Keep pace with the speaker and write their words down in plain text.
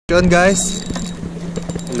Yun guys,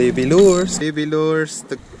 Leavey lures, the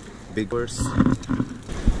big lures.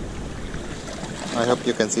 I hope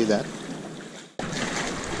you can see that.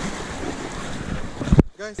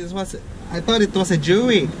 Guys, I thought it was a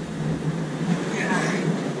Jewy.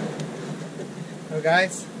 So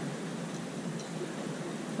guys,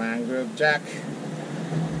 Mangrove jack.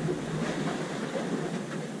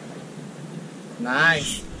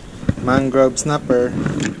 Nice. Mangrove snapper.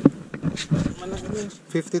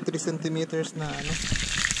 53 centimeters na ano.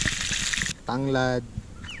 Tanglad.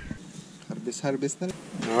 Harvest na.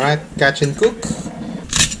 Alright, catch and cook.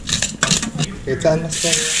 It's on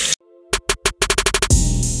master.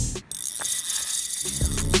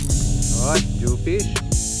 Alright, jewfish.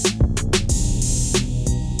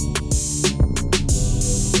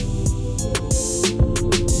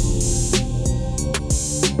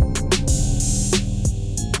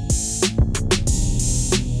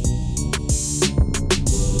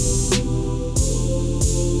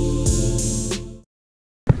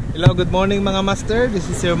 Hello, good morning mga master. This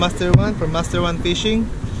is your Master One from Master One Fishing.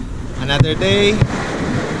 Another day.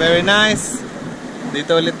 Very nice.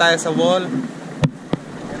 Dito ulit tayo sa wall.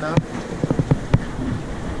 You know?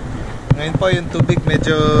 Ngayon po yung tubig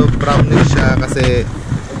medyo brownish siya kasi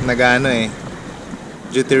nagano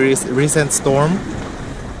due to recent storm.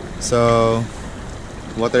 So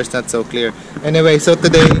water's not so clear. Anyway, so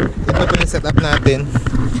today ito po yung setup natin.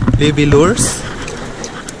 Leavey lures.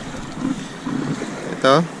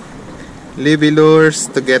 Ito. Leavey lures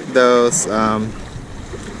to get those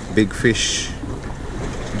big fish.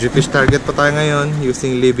 Jewfish target pa tayo ngayon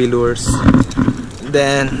using Leavey lures.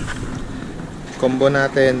 Then combo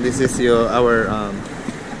natin, this is our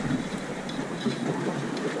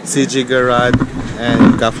jigger rod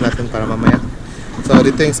and gaff natin para mamaya. So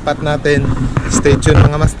dito yung spot natin. Stay tuned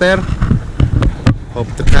mga master. Hope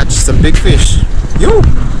to catch some big fish. Yo!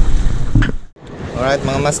 Alright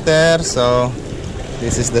mga master, so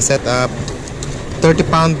this is the setup.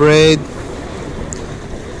 30-pound braid,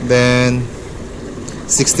 then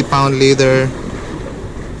 60-pound leader,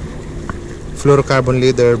 fluorocarbon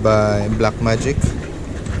leader by Black Magic.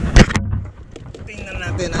 Tingnan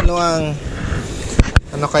natin ano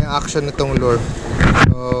kayang action nitong lure.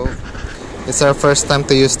 So it's our first time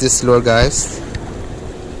to use this lure guys.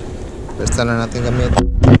 First time na natin gamit.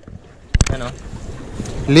 Ano?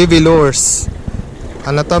 Leavey lures.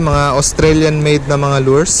 Ano to, mga Australian made na mga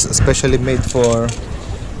lures, especially made for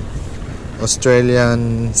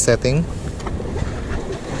Australian setting.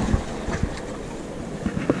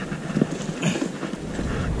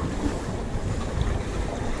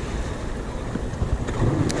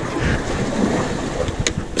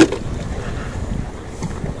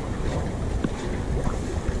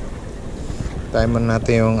 Timer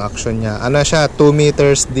natin yung action niya. Ano siya, 2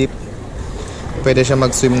 meters deep. Pwede siya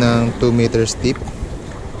mag-swim ng 2 meters deep.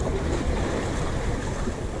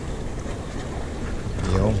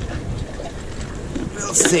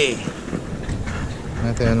 We'll see.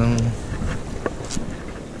 Natin anong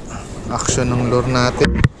action ng lure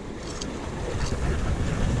natin.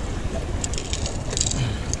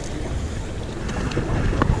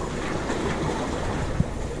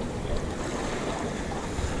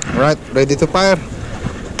 Alright, ready to fire.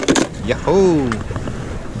 Yahoo!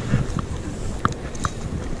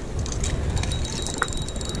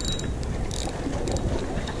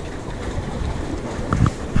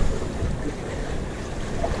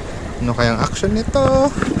 Ano kayang action nito?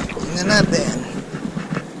 Tingnan natin.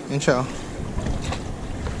 Yun siya oh.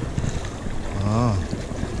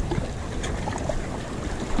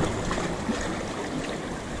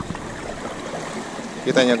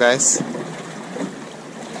 Kita nyo guys?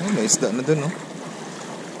 Oh, may isda na dun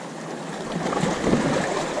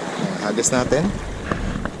Hagis natin.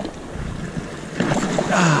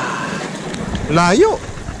 Layo.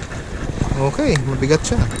 Okay, mabigat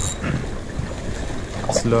siya.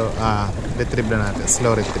 Slow, retrieve na natin.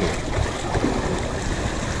 Slow retrieve.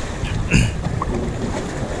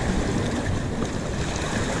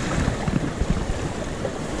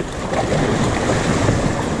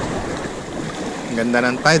 Ganda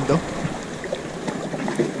ng tide, oh.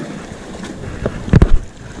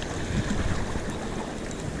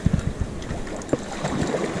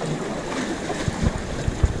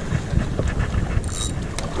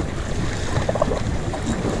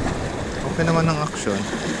 Okay naman ang action.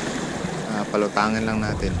 Palutangin lang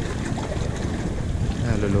natin.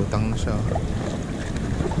 Lulutang na siya.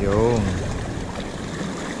 Yung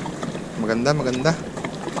maganda.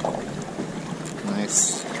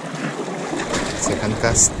 Nice. Second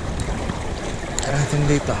cast natin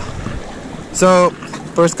dito. So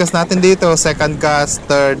first cast natin dito, second cast,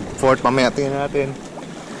 third, fourth, mamaya tingnan natin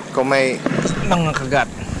kung may mga kagat.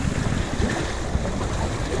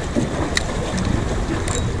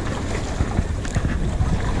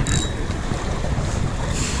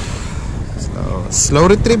 Slow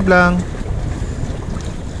retrieve lang.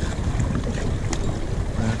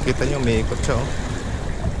 Kita nyo, may ikot siya, oh.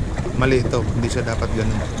 Mali ito, hindi siya dapat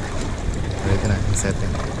ganun. Ito na,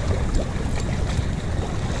 setting.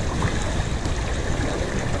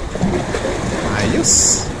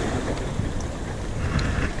 Ayos.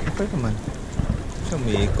 Okay naman. Siya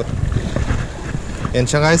may ikot. Yan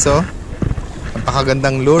siya guys, oh.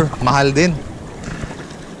 Napakagandang lure, mahal din.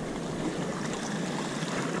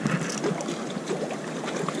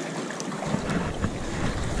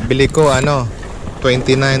 Bili ko ano,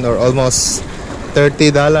 29 or almost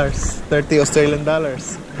 $30. 30 Australian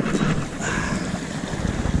dollars.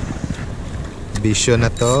 Bisyo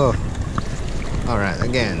na to. Alright,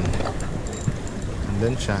 again.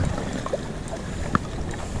 Andun siya.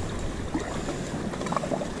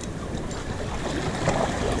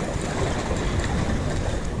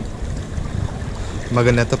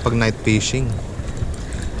 Maganda to pag night fishing.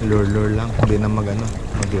 Lure lang, hindi na mag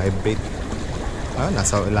live bait.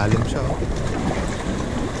 Nasa ilalim siya, oh.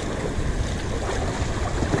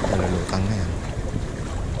 Nalalutang na yan.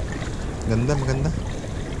 Ganda, maganda.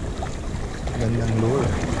 Gandang lure.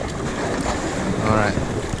 Alright.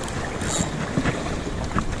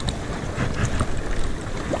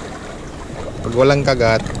 Pag walang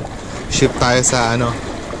kagat, shift tayo sa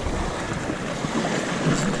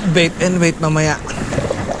bait and wait mamaya.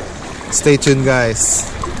 Stay tuned guys.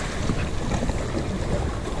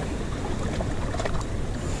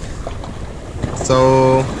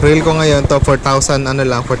 So, reel ko ngayon to 4,000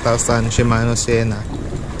 4,000 Shimano Sienna.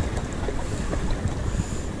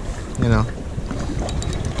 You know.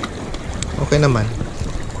 Okay naman.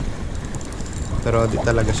 Pero di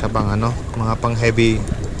talaga siya pang mga pang heavy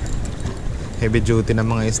duty na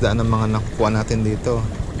mga isda ng mga nakukuha natin dito.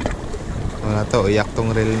 Wala to, iyak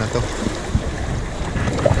tong reel na to.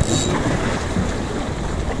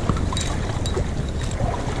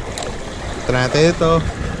 Try natin ito.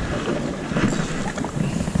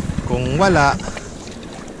 Kung wala,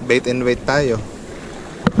 bait and wait tayo.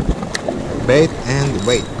 Bait and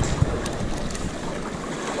wait.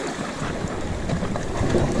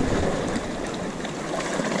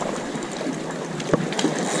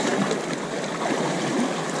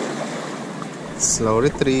 Slow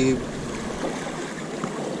retrieve.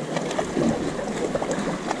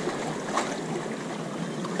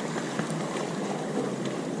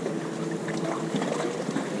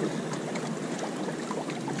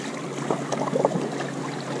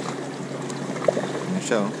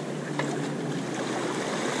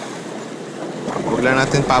 Huwag lang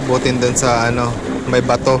natin paabutin dun sa may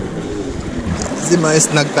bato. Kasi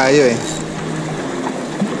ma-snag tayo eh.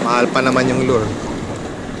 Mahal pa naman yung lure.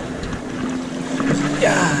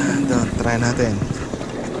 Yan, doon, try natin.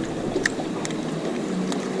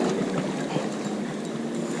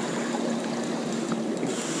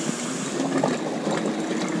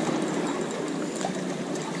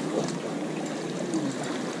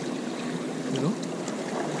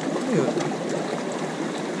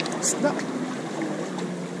 Isda.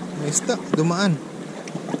 May isda. Dumaan.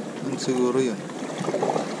 Ano siguro yun?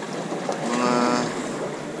 Mga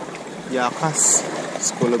yakas.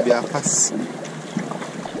 School of yakas.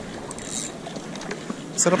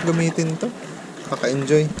 Sarap gamitin to.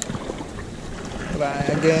 Kaka-enjoy. Try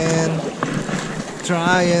again.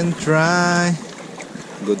 Try and try.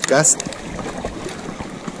 Good cast.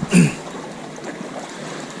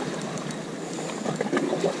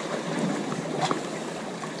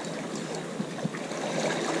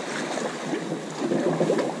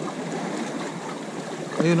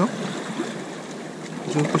 Ayun, no?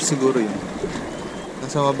 Super siguro yun.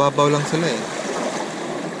 Nasa mababaw lang sila eh.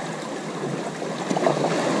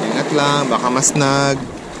 Ingat lang, baka masnag.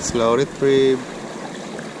 Slow retrieve.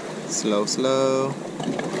 Slow.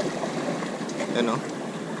 Ayun, no?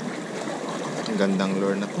 Ang gandang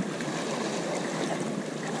lure na to.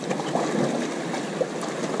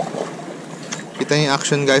 Kita yung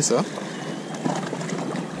action guys, oh.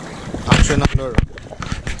 Action ng lure.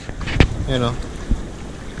 Ayun, no?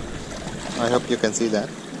 I hope you can see that.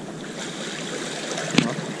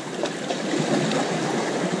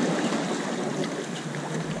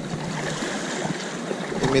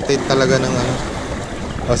 Imitate talaga ng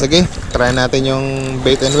O sige, try natin yung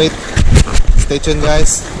bait and wait. Stay tuned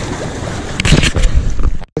guys.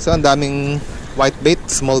 So ang daming white bait,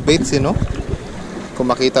 small baits, you know. Kung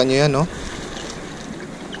makita nyo yan, no.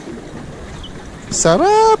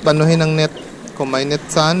 Sarap anuhin ng net. Kung may net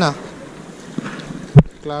sana.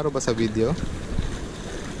 Klaro ba sa video?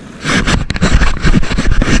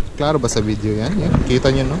 Klaro ba sa video yan? Yan.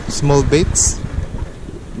 Kita nyo, no? Small baits.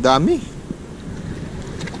 Dami.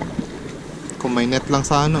 Kung may net lang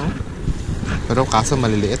sana, oh. Pero kaso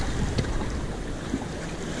maliliit.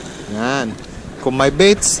 Yan. Kung may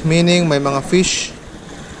baits, meaning may mga fish.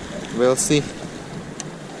 We'll see.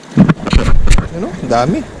 Ano?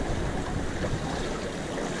 Dami.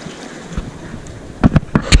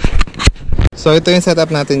 So ito yung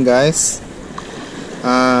setup natin, guys.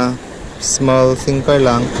 Small sinker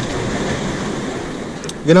lang.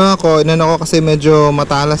 Ginawa ko, inano ko kasi medyo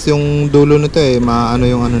matalas yung dulo nito eh. Maano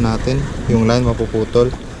yung ano natin, yung line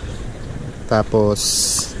mapuputol. Tapos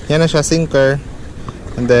yan na siya, sinker.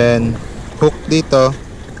 And then hook dito.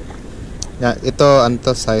 Yeah, ito ano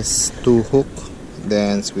to, size 2 hook.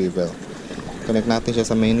 Then swivel. Connect natin siya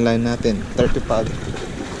sa main line natin. 35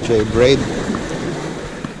 Jbraid.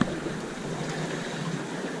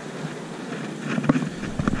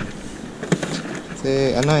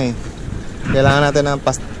 Kasi ano eh, kailangan natin ng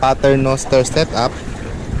pattern noster setup.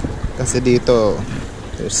 Kasi dito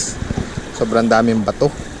there's sobrang daming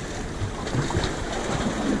bato.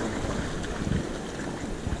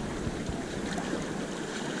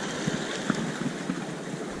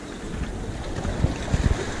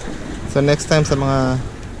 So next time sa mga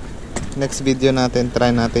next video natin,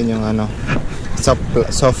 try natin yung ano,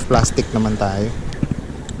 soft plastic naman tayo.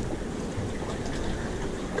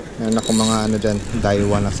 Meron ako mga ano dyan,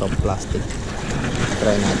 Daiwa na soft plastic.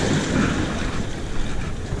 Try natin.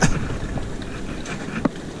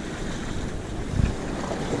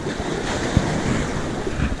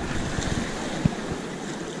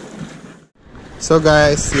 So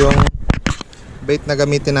guys, yung bait na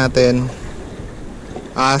gamitin natin,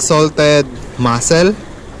 salted mussel.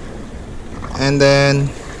 And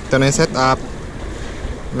then ito na yung setup.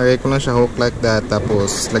 Lagay ko lang siya hook like that.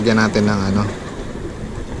 Tapos lagyan natin ng ano,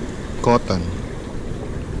 cotton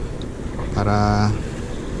para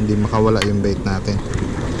hindi makawala yung bait natin.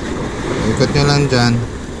 Ikot nyo lang dyan.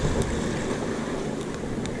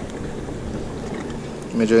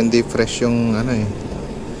 Medyo hindi fresh yung ano eh,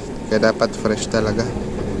 kaya dapat fresh talaga.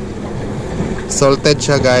 Salted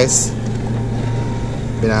siya, guys.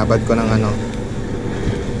 Binabad ko ng ano,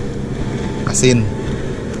 asin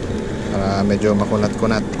para medyo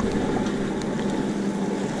makunat-kunat.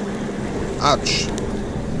 Ouch.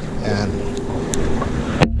 Yan.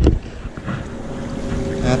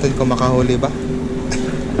 Natin kung makahuli ba.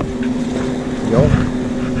 Yo,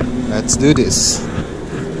 let's do this.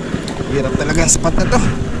 Hirap talaga ang spot na to.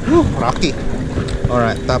 Rocky.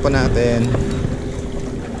 Alright, tapon natin.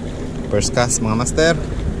 First cast, mga master.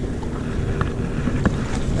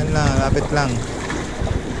 Yan lang, lapit lang.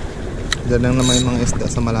 Diyan lang naman yung mga isda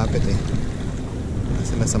sa malapit eh.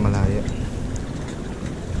 Sila sa malayo.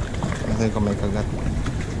 Natin kung may kagat.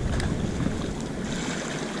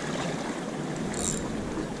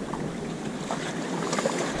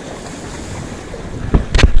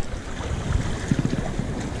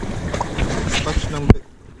 Ng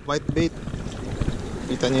white bait.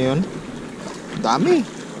 Kita nyo yun? Dami.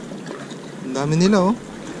 Ang dami nila oh.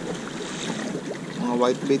 Mga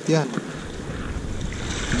white bait yan.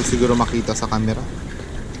 Hindi siguro makita sa camera.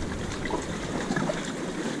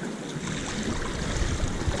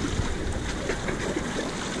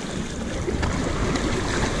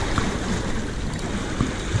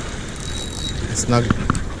 Snag.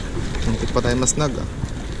 Muntik pa tayo masnag ah.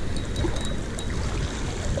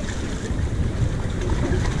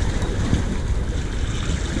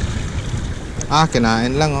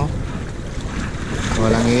 Kinain lang oh.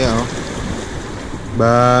 Walang iya oh.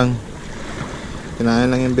 Bang.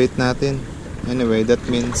 Kinain lang yung bait natin. Anyway, that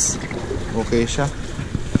means okay siya.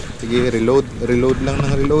 Sige, reload. Reload lang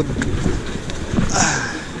ng reload.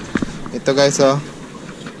 Ito guys oh,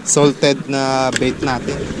 salted na bait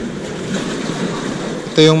natin.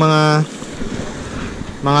 Ito yung mga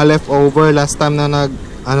leftover last time na nag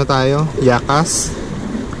ano tayo, yakas.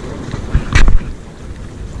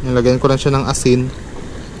 Nilagyan ko lang siya ng asin.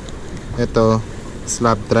 Ito,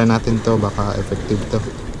 slab. Try natin to. Baka effective to.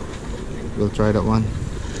 We'll try that one.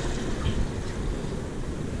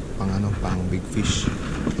 Pang ano, pang big fish.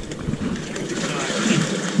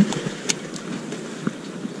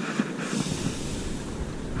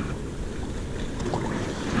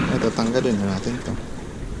 Ito, tanggalin na natin to.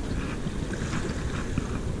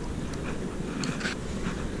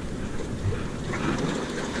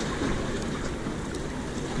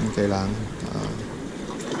 Kailangan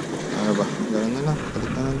ano ba, gano'n na lang,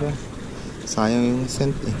 palit na lang doon. Sayang yung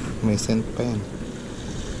scent eh, may scent pa yan.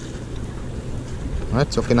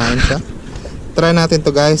 Alright, so kinain siya. Try natin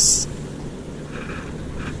to guys.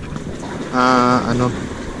 Ano,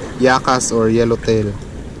 yakas or yellowtail.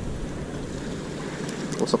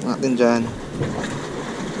 Tusok natin dyan.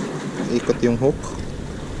 Ikot yung hook.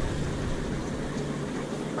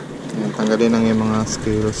 Ayan, tanggalin lang yung mga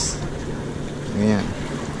scales. Ayan.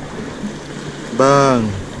 Bang!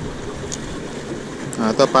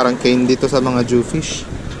 Ito parang candy dito sa mga jewfish.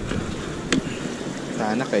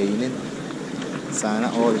 Sana kainin. Sana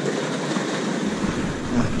all.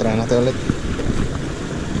 Try natin ulit.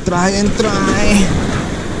 Try and try.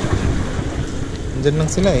 Diyan lang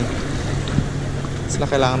sila eh. Sila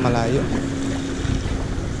kailangan malayo.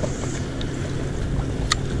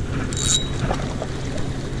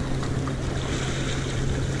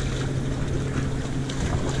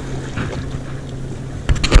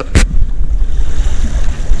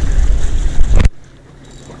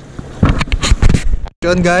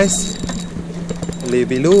 Yun guys,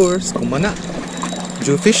 Leavey lures, kumana.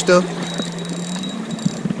 Jewfish to.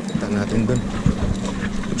 Kita natin dun.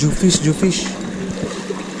 Jewfish, jewfish.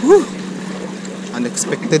 Woo!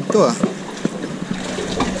 Unexpected to ah.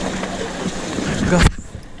 Go.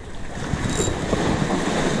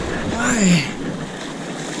 Ay.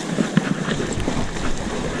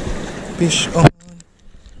 Fish on.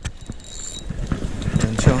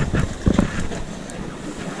 Yan siya.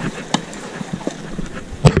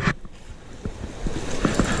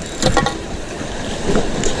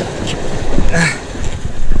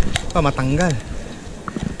 Matanggal.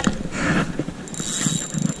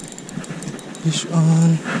 Fish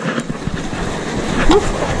on.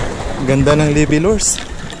 Ganda ng Leavey lures.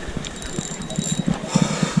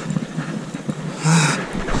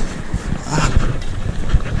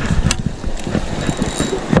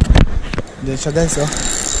 Diyan siya guys oh.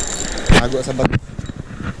 Tago sa bato.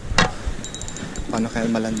 Paano kaya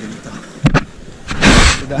malandin ito?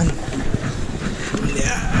 Daan.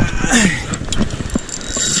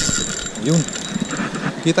 Yun.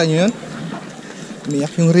 Kita nyo yun?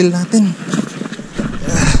 Umiyak yung reel natin.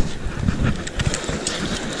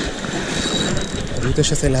 Dito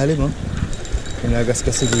siya sa ilalim oh.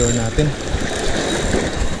 Pinagasgas yung lure natin.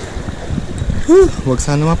 Huwag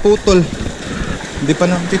sana maputol. Hindi pa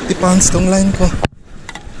na 50 pounds tong line ko.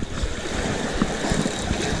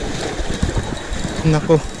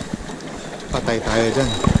 Nako. Patay tayo dyan.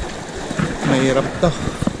 Mahirap to.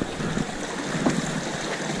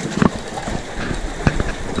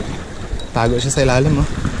 Tago siya sa ilalim oh.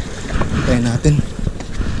 Tayo natin.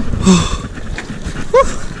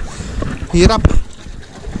 Hirap.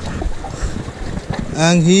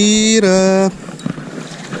 Ang hirap.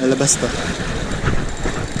 Lalabas to.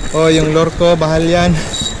 Oh, yung lure ko, bahal yan.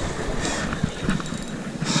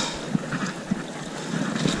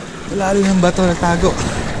 Lalim ng bato, nagtago.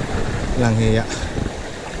 Walang hiya.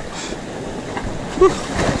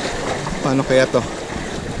 Paano kaya to?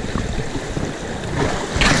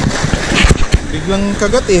 Biglang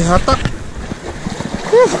kagat eh, hatak.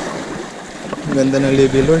 Ang ganda ng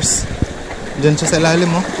Leavey lures. Diyan siya sa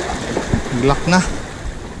ilalim oh. Glock na.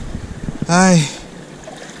 Ay.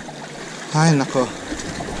 Ay nako.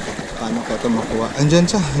 Paano kaya ito makuha? Andyan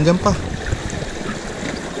siya, andyan pa.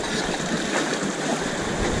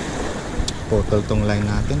 Putol tong line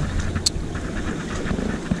natin.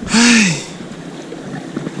 Ay.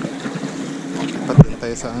 Patin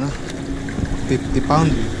tayo sa ano 50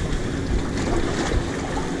 pound.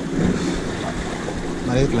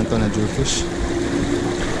 Maliit lang to na jewfish.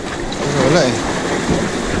 Pero wala eh.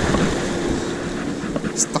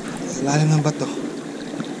 Stuck. Lalim ng bato.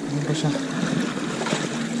 Ano ba siya?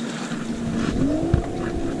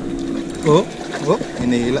 Oh, oh,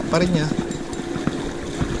 hinihila pa rin niya.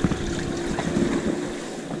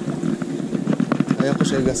 Ayaw ko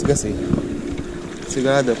siya gas-gas eh.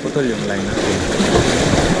 Sigurado, putol yung line natin.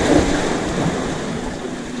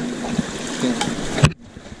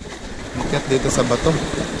 Makiat dito sa bato.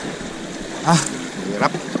 Ah,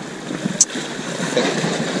 hirap. Okay.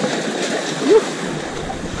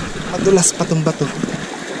 Madulas pa tong bato.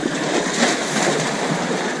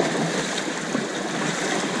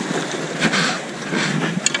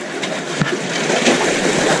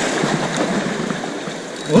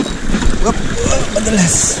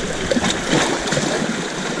 Madulas.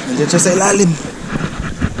 Nandiyan siya sa ilalim.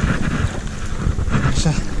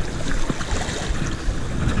 Siya.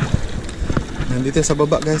 Nandito sa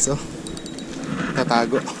baba guys oh.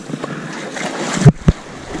 Tatago.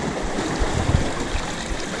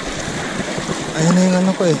 Ayan na yung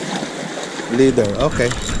ano ko eh. Leader,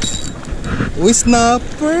 okay. Uy,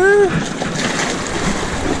 snapper!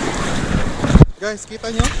 Guys,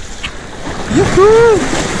 kita nyo? Yuhuu!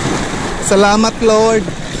 Salamat Lord!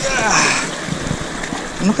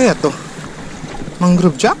 Yeah. Ano kaya to?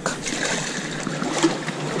 Mangrove jack?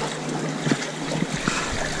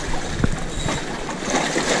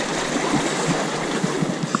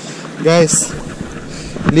 Guys,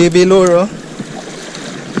 Leavey lure, oh.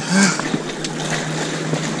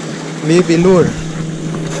 Leavey lure.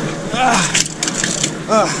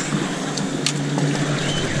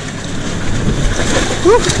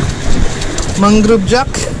 Mangrove jack.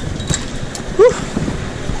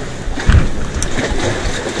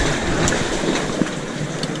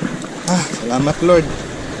 Salamat Lord.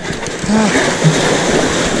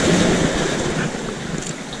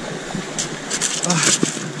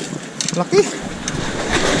 Laki.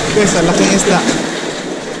 Guys, laking isda.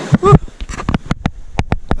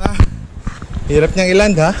 Hirap niyang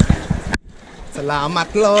iland, ha.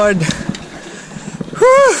 Salamat Lord.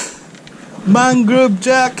 Mangrove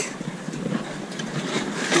jack.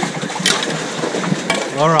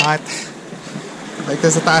 Alright. Balik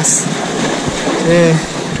tayo sa taas.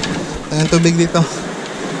 Ang tubig dito.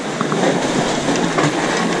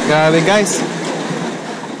 Grabe guys.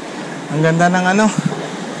 Ang ganda ng ano.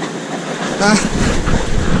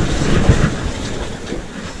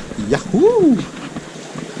 Yahoo!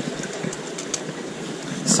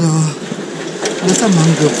 So, there's a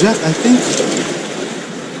mangrove jack, I think.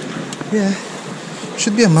 Yeah.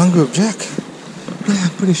 Should be a mangrove jack. Yeah,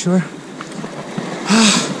 I'm pretty sure.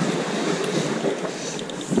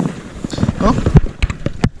 Oh.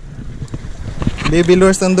 Leavey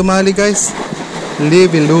lures ang dumali guys.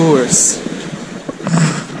 Leavey lures.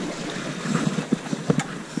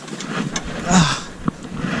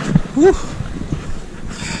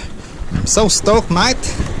 I'm so stoked, mate.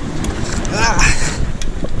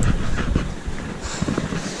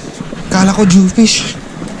 Kala ko jewfish.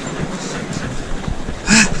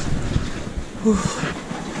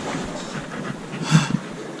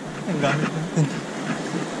 Ang gamit natin.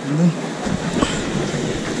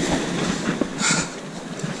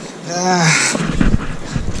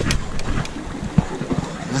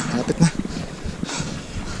 Lapit na.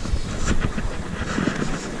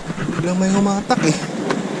 Biglang may humatak eh.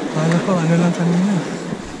 Kala ko ano lang kanina.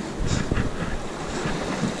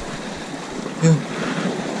 Yun.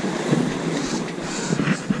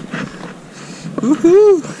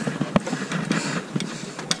 Woohoo!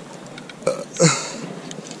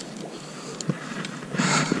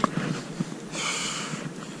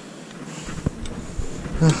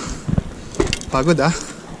 Pagod ah.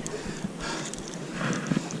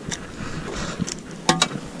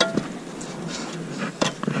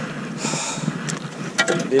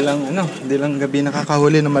 Hindi lang gabi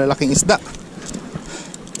nakakahuli ng malalaking isda.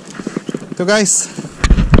 So guys,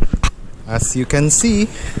 as you can see,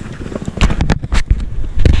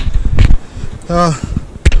 alright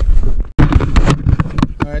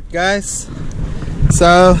guys,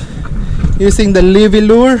 so using the Leavey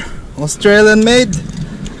lure, Australian made,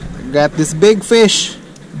 got this big fish.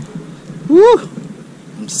 Woo!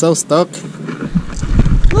 I'm so stoked.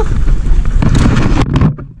 Woo!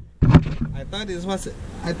 I thought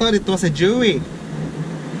it was a Jbraid.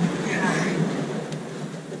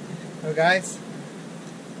 So guys,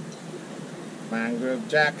 mangrove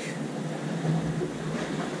jack.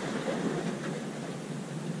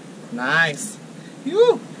 Nice.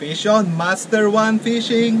 You fish on Master 1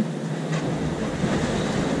 fishing.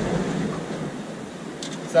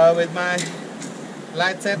 So with my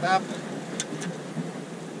light setup,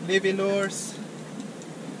 Leavey lures.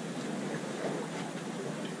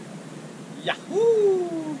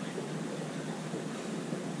 Yahoo!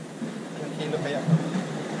 Ilang kilo kaya ito?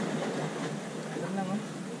 Ilan lang oh.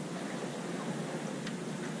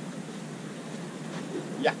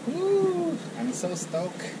 Yahoo! I'm so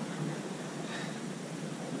stoked.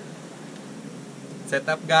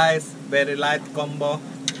 Setup guys, very light combo.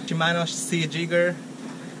 Shimano jigger,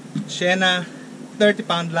 Shena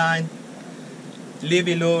 30-pound line,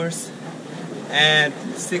 Leavey lures, and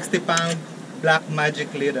 60-pound black magic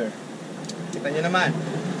leader. Kita nyo naman,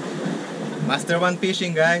 Master 1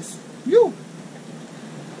 fishing guys. Yoo!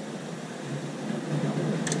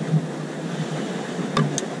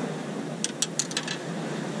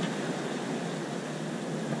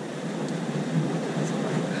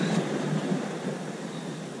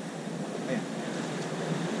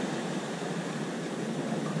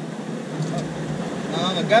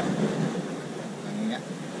 Magat.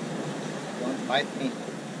 Don't bite me.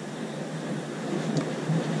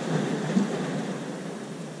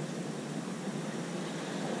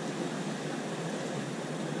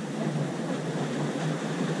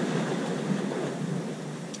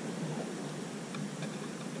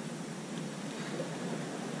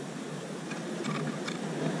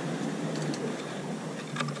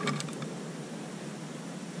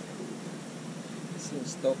 So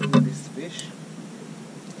stop with this fish.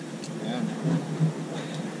 Yeah.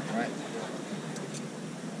 Right.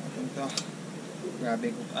 Ito,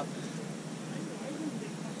 grabe hook up.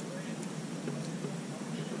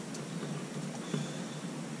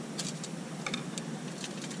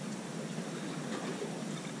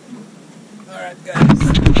 Alright guys.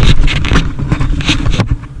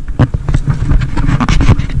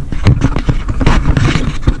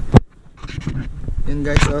 Yun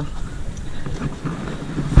guys, oh.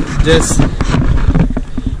 Just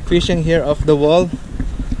fishing here off the wall.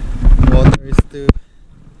 Water is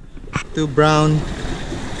too brown,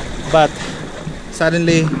 but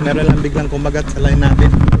suddenly meron lang biglang kumagat sa line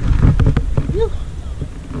natin.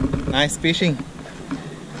 Nice fishing.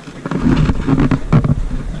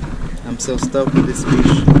 I'm so stoked with this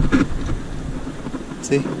fish.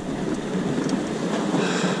 See?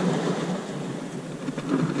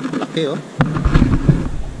 Laki, oh.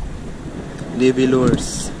 Leavey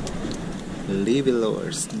lures. Leavey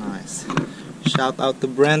lures. Nice. Shout out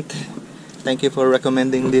to Brent. Thank you for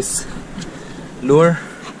recommending this lure.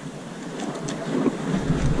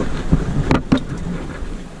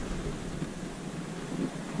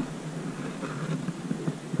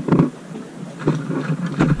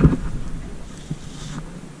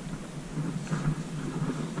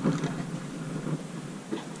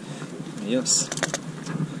 Yes.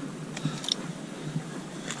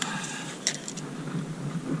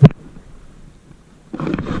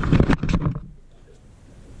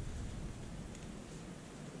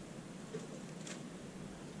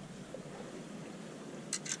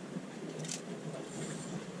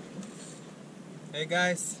 Hey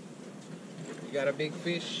guys, we got a big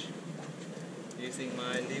fish using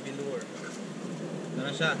my Leavey lure. Ito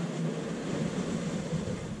na siya.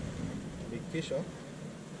 Big fish, oh.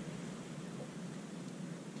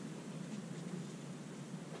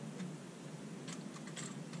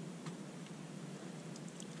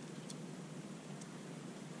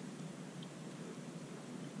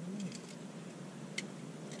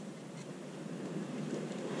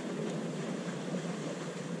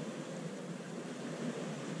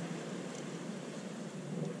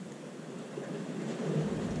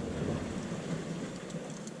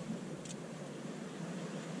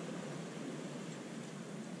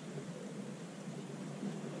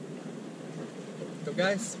 Ito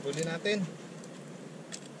guys, huli natin.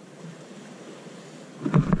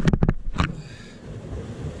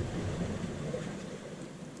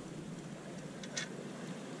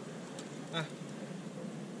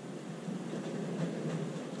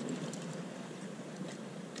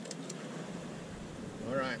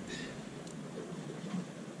 Alright.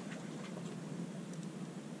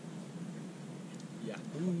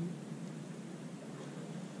 Yahoo!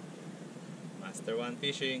 Master 1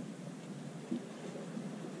 fishing.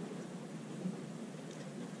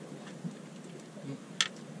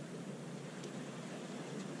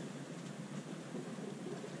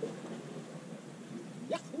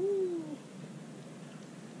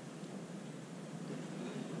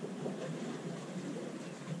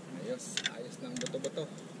 Ayos ng bato-bato.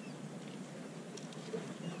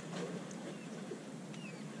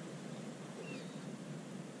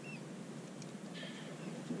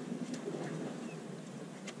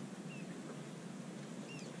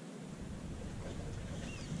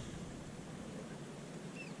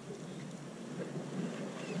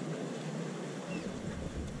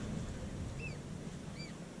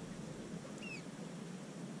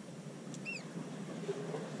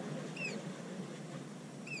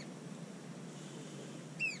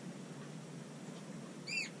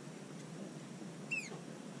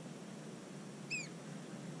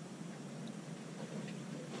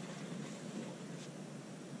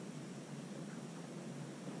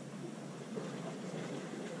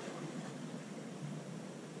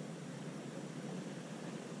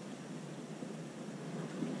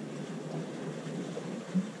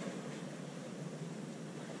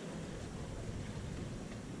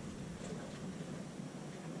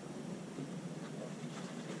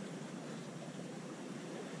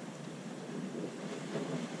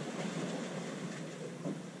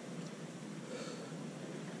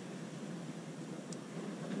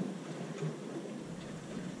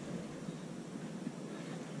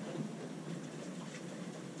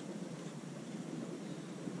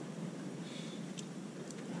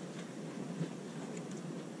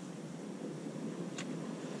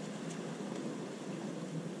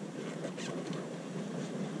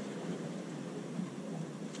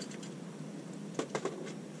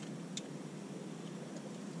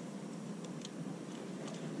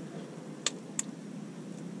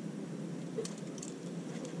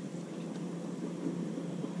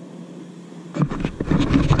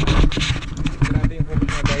 Grabe yung hook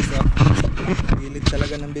niya guys, oh. Gilid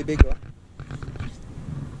talaga ng bibig, oh.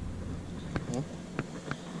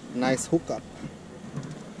 nice hookup.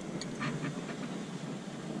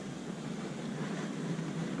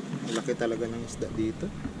 Laki talaga ng isda dito.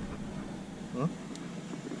 Huh?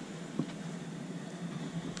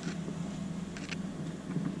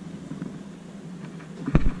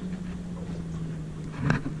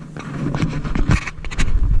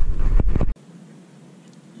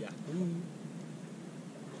 Yahoo!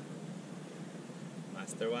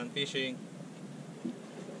 Master 1 fishing.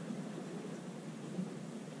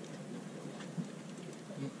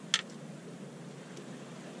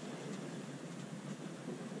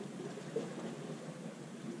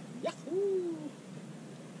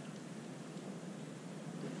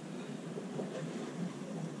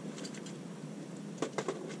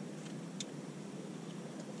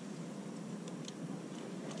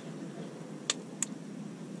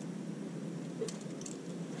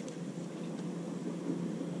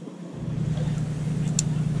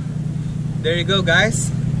 There you go guys.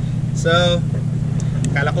 So,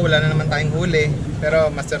 kala ko wala na naman tayong huli, pero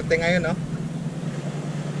maswerte ngayon, no?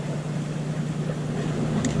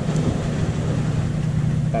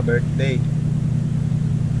 Pa-birthday.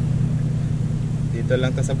 Dito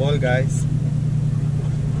lang to sa ball, guys.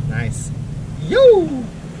 Nice. Yo!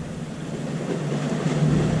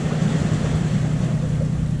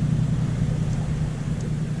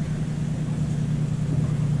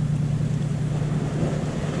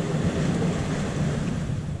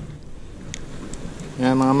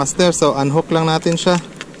 Yan mga master, so unhook lang natin siya.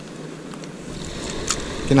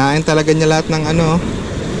 Kinain talaga niya lahat ng ano.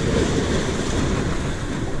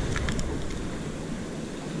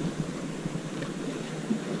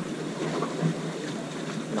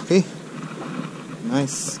 Laki.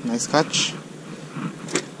 Nice, nice catch.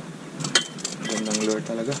 Magandang lure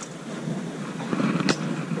talaga.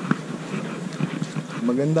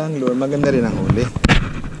 Maganda ang lure, maganda rin ang huli.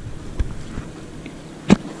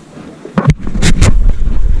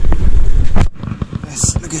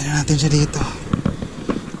 Lagyan na natin siya dito.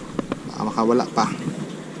 Baka makawala pa.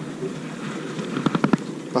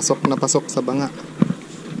 Pasok na pasok sa banga.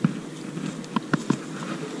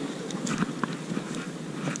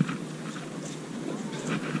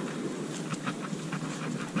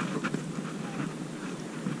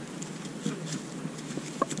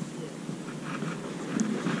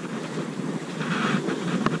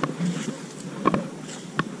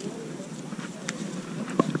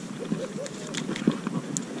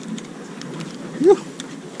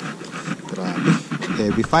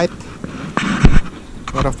 Heavy fight.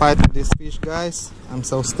 What a fight with this fish, guys. I'm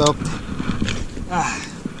so stoked.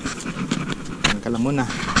 Ang kala muna.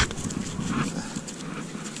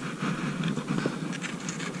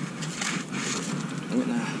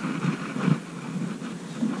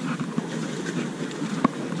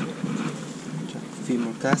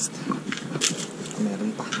 Femur cast. Meron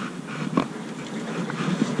pa.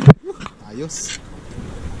 Ayos.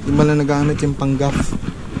 Di mo lang nagamit yung panggaf.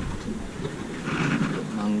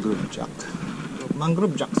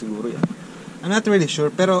 Mangrove jack siguro yan. I'm not really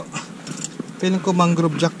sure, pero feeling ko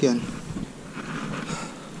mangrove jack yan.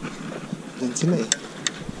 Yan sila eh.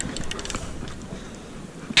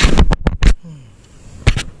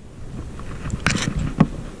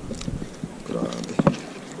 Grabe.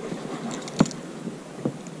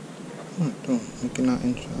 Ito, may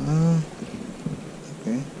kinain siya.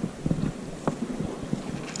 Okay.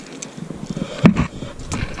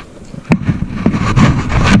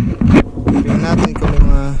 Natin kung may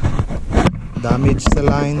mga damage sa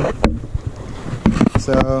line.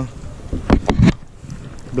 So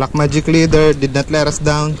Black Magic leader did not let us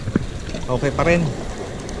down. Okay pa rin.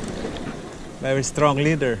 Very strong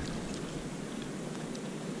leader.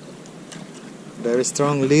 Very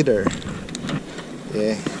strong leader.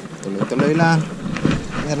 Yeah, tuloy-tuloy lang.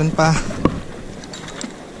 Meron pa.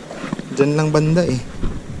 Diyan lang banda eh.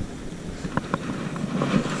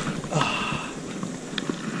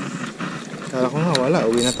 Kala ko nga wala,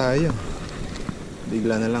 uwi na tayo.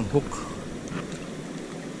 Bigla na lang hook.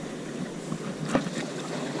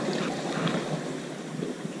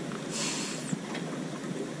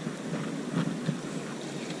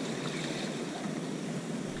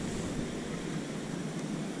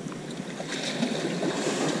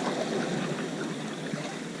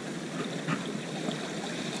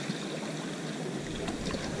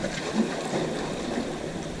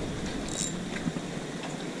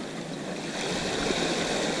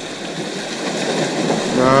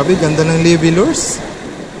 Grabe, ganda ng Leavey lures.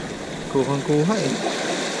 Kuhang-kuha eh.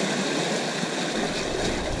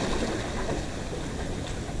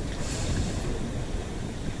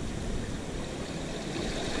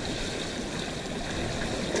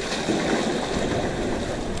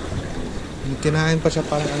 Kinain pa siya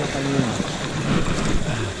parang anak kanina.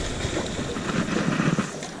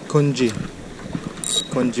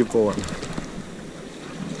 Konji pork.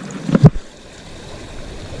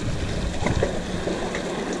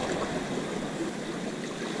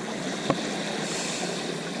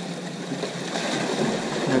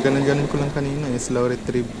 Ganun-ganun ko lang kanina, slow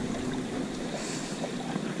retrieve.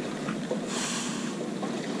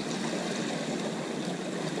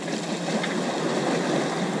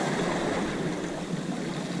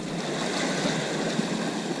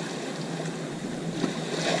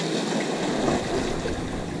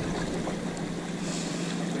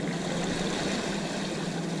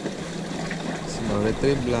 Slow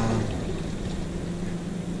retrieve lang.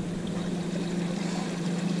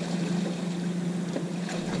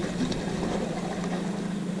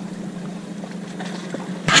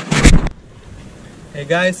 Hey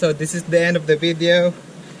guys, so this is the end of the video.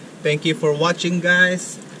 Thank you for watching,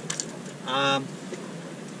 guys.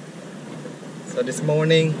 So this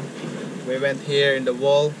morning we went here in the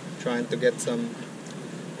wall trying to get some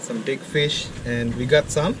big fish, and we got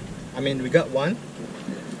some. We got one.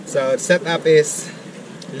 So setup is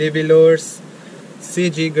Leavey lures, sea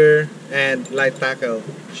jigger, and light tackle,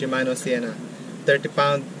 Shimano Sienna,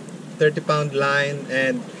 30-pound line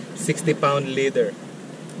and 60-pound leader.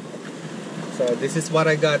 So this is what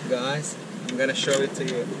I got, guys. I'm gonna show it to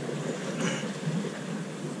you.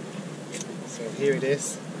 So here it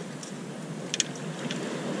is.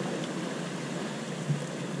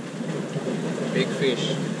 Big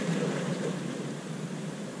fish.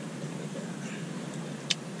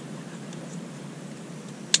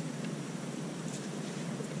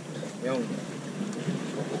 Yum.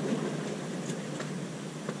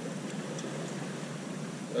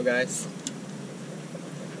 So guys.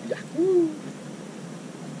 Yahoo!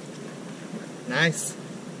 Nice.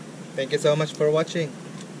 Thank you so much for watching.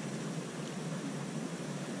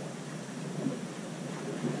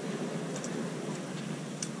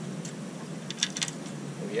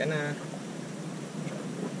 Uwi na.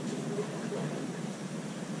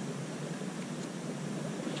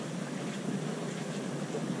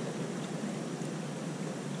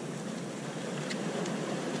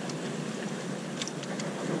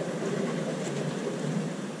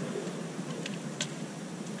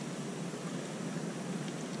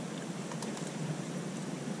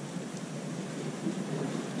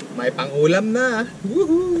 May pang-ulam na.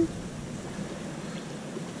 Woohoo!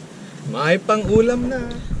 May pang-ulam na.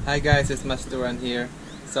 Hi guys, it's Master Run here.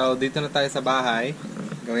 So dito na tayo sa bahay.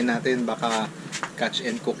 Gawin natin, baka catch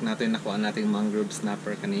and cook natin. Nakuha natin mangrove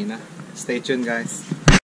snapper kanina. Stay tuned, guys.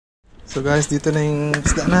 So guys, dito na yung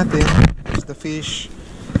isda natin. There's the fish.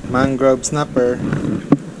 Mangrove snapper.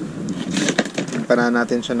 Para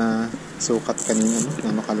natin siya na sukat kanina.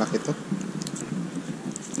 Ano kalaki to.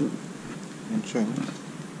 Yan siya.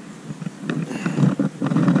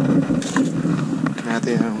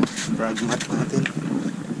 Natin ang drag mat natin.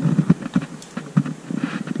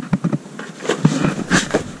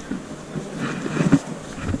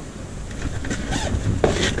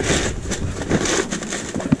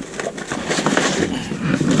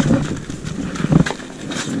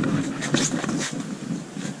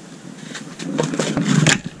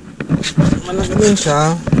 Malagamin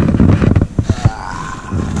siya.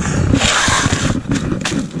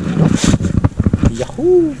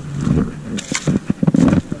 Yahoo!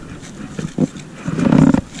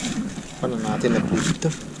 Paano natin na-push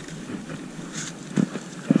ito?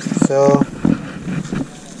 So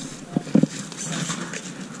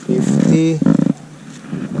 50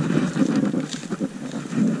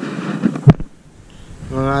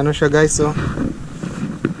 mga ano siya, guys, so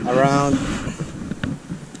around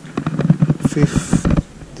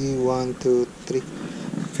 51 to 3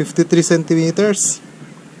 53 centimeters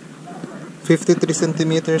 53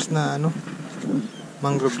 centimeters na ano,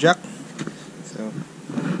 mangrove jack. So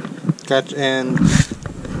catch and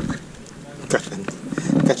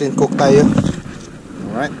cook tayo.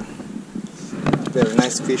 Alright, very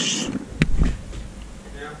nice fish.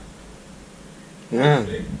 Yeah.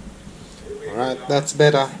 Alright, that's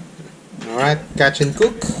better. Alright, catch and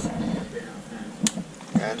cook.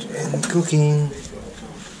 Catch and cooking.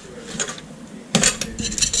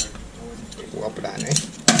 Kuha pala na eh.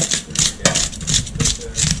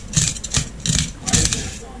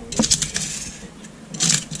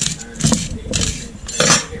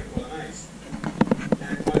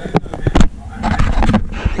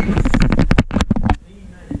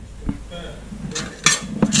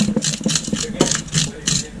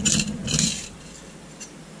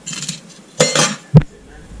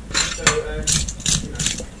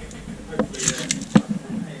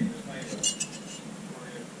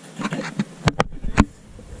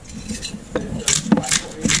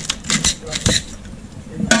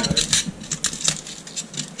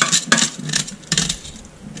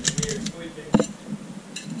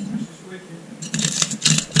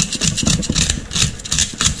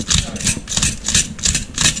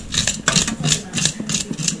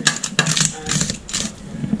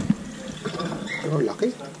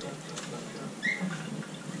 laki.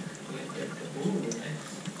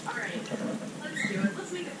 Alright, let's do it.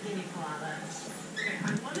 Let's make a pina colada. Okay,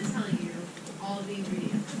 I want to tell you all of the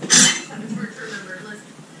ingredients. It's hard to remember unless,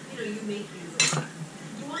 you make these a lot.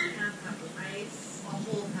 You want a half cup of ice, a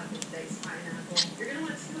whole cup of diced pineapple. You're going to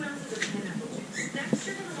want 2 ounces of pineapple juice. Next,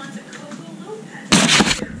 you're going to want the cocoa lopez.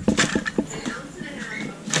 An ounce and a half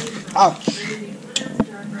of plain rum. Ouch! Then you need 1 ounce of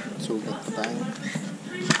dark rum. Sugat pa tayo.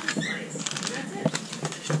 Pineapple slice. That's it.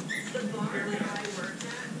 The bar that I worked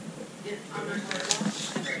at on the boardwalk.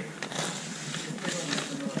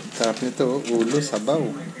 Sarap nito, ulo, sabaw.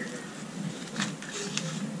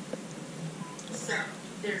 So,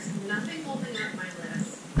 there's nothing holding up my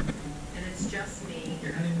list, and it's just me.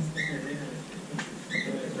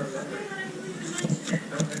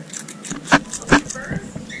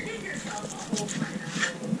 First, get yourself a whole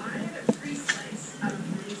pineapple. I have a pre-slice out of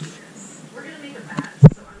laziness. We're gonna make a batch,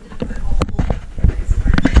 so I'm gonna put a whole nice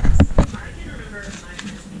pineapples. I can remember my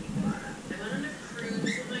first pina colada. I went on a cruise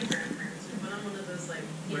with my grandparents. We went on one of those,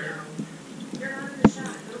 you're not in the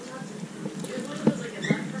shot, don't talk to me. It was one of those, it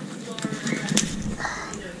left from Florida,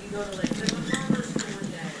 you go to, the Bahamas for one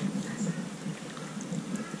day.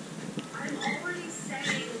 I'm already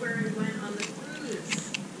saying where I went on the cruise.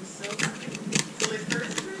 I'm so happy. So my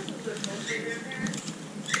first cruise was with both my grandparents.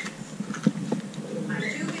 I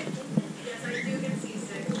do get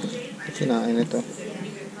seasick. Kinain ito.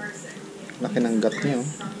 Laki ng gut niyo.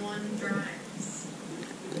 Someone drives.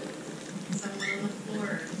 Someone on the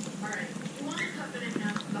floor. Alright, you want a cup and a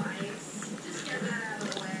half of ice. Just get that out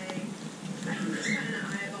of the way. I can just kind of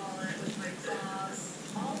eyeball it with my sauce.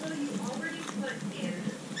 Although you already put in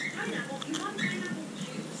pineapple, you want pineapple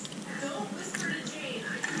juice. Don't whisper to Jane,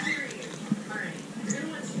 I can hear you. Alright, you're going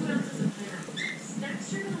to want 2 ounces of pineapple juice.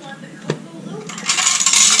 Next, you're going to want the cocoa lopez.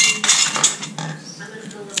 I'm going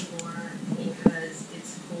to put a little more because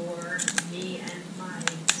it's for me and my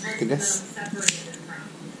husband that I'm separated from.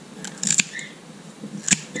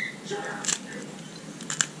 Shut up.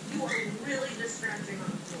 You are really distracting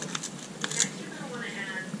on the floor. Next, you're going to want to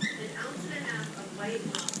add an ounce and a half of white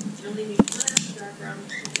rum. You'll need 1 ounce of dark rum.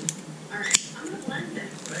 Alright, I'm going to blend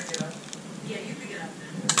this. Can I get up? Yeah, you pick it up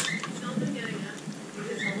then. Tell them getting up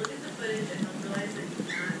because he'll look at the footage and he'll realize that you're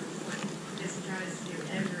not just tries to do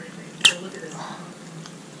everything. So look at this.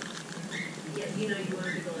 Yeah, you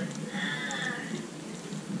wanted to go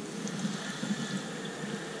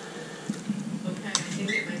Okay, I think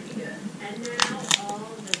it might be good. And now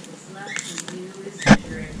all that is left to do is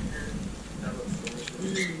drink them. That looks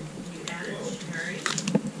delicious. You add a cherry,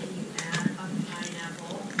 and you add a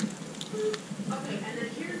pineapple. Okay, and then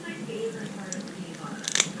here's my favorite part of pina colada.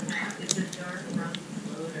 It's a dark rum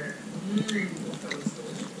floater. That looks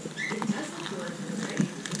delicious. It does look delicious, right?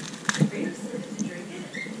 Are you excited to drink it?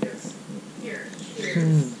 Yes. Here,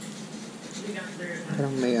 cheers. We got there.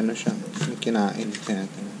 Parang may siya. May kinain. Kinain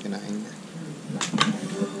niya.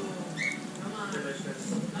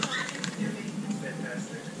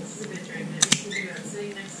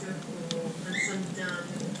 Sitting next to a pool on some dumb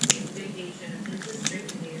vacation and just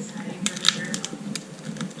drinking these, hiding from the grandma.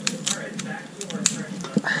 Alright, back to our fresh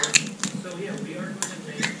stuff. So yeah, we are going to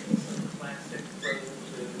make some classic frozen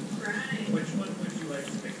food. Right. Which one would you like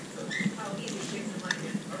to make first? Oh, easy, pigs and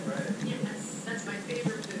blanket. Alright. Yes, that's my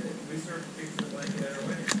favorite food. We serve pigs and blanket at our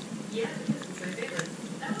wedding. Yeah, because it's my favorite.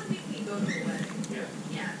 That would make me go to a wedding. Yeah.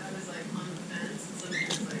 Yeah, if I was on the fence and somebody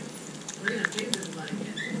was like, we're going to pigs and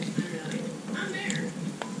blanket. I'm there.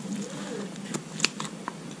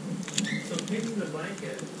 So pigs in the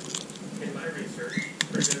blanket, in my research,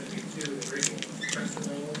 are going to be 2 ingredients. Crescent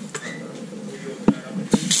rolls. Will you open that up? Okay.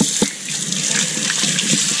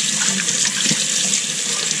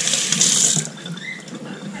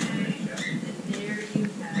 And there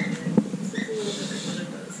you have it. It's a little different one of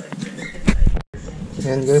those,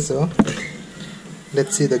 Ayan guys, oh.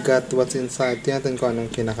 Let's see the gut, what's inside. Tingnan natin kung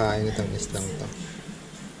anong kinakain itong isdang to.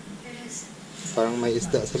 Parang may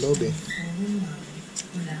isda sa loob eh.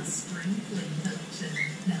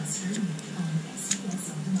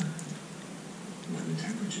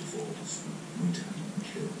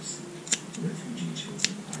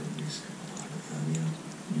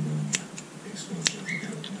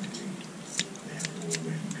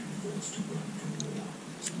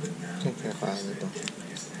 Itong kinakain ito.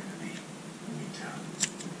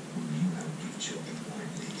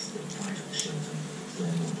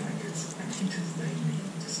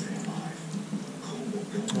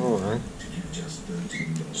 Alright.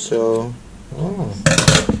 So,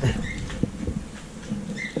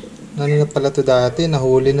 ano na pala to dati?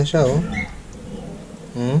 Nahuli na siya, oh.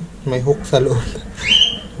 May hook sa loob.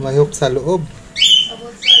 May hook sa loob.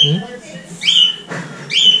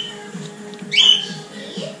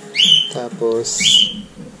 Tapos,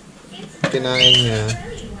 kinain niya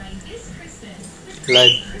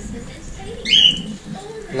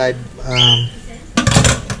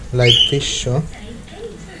live fish, oh.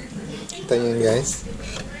 Kita nyo yun, guys.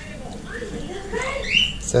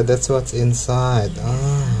 So, that's what's inside.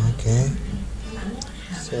 Ah, okay.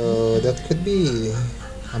 So, that could be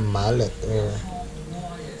a mallet or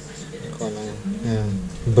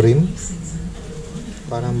brim.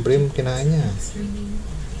 Parang brim kinain niya.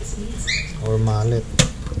 Or mallet.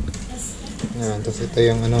 Yan, tapos ito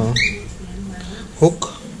yung ano,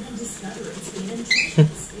 hook.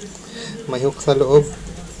 May hook sa loob.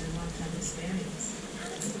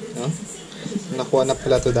 No? Nakuha na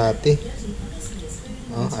pala to dati.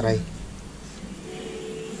 Oh, aray.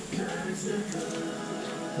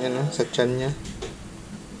 Yan, no? Sa tiyan niya.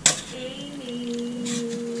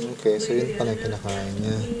 Okay, so yun pala kinakain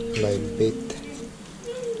niya. Live bait.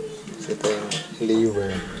 So ito yung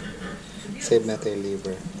liver. Save natin yung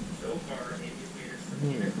liver.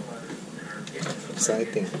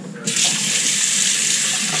 Exciting.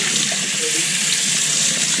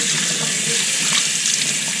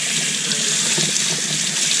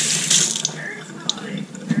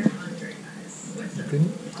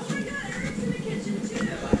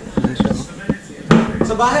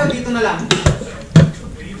 Sa bahay o dito na lang?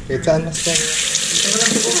 Kahit saan mas yan? Dito na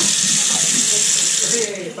lang siguro. Kasi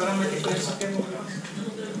parang matik ko yung sakyan mo.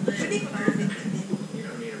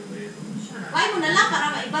 Why mo na lang para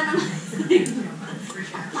maiba naman.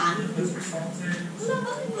 Wala,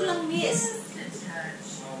 bakit mo lang miss?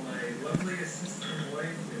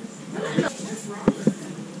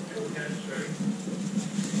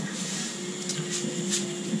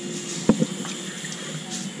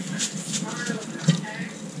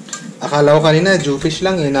 Akala ko kanina, jewfish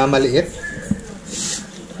lang, yun na maliit.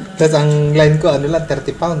 Tapos ang line ko, ano lang,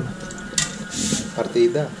 30 pound.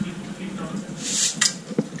 Partida.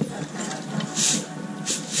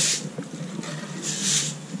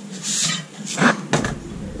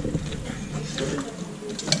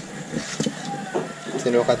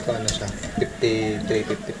 Sinukat ko ano siya, 53,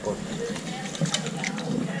 54.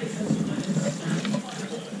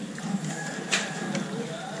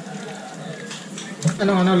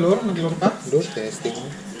 Ano, lure? Nag-lure ka? Lure, testing.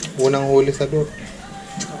 Unang huli sa lure.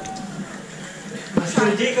 Master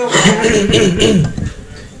J ka.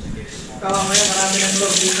 Tawa mo yan, marami ng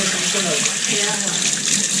lure dito sa sunod.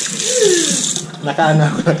 Nakaana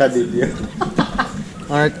ako naka-video.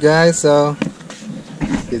 Alright guys, so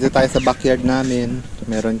dito tayo sa backyard namin.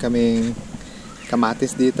 Meron kaming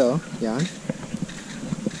kamatis dito, yan.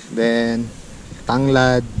 Then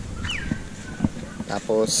tanglad.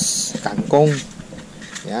 Tapos kangkong.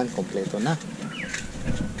 Yan, kompleto na.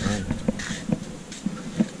 Yan.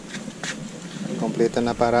 Kompleto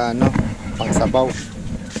na para ano, pangsabaw.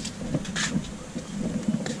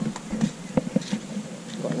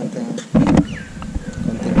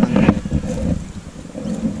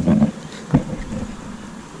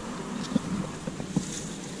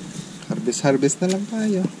 Konting harvest na lang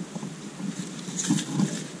tayo.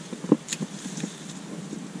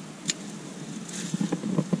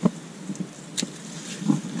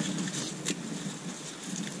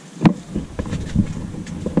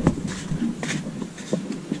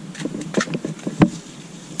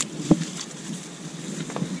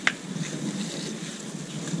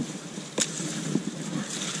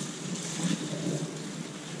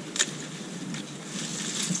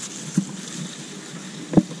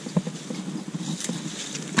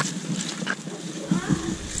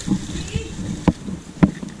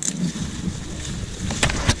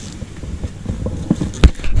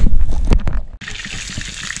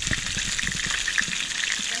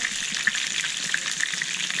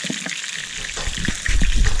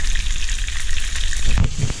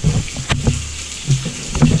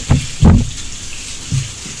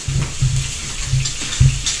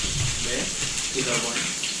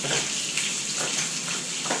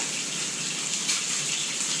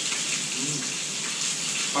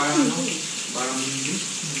 Parang ano? Parang hindi.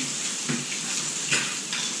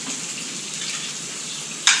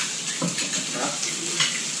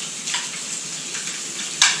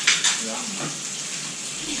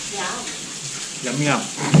 Yum.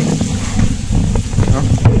 Huh?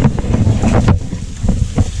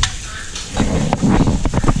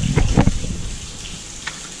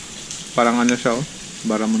 Parang ano siya, oh.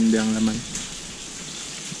 Baramundi ang laman.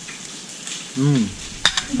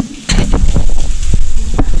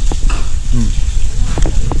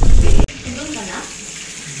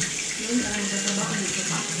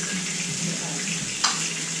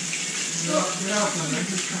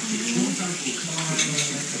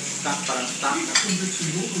 Stock, parang stock.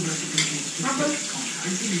 Tapos,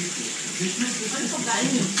 ano pagkain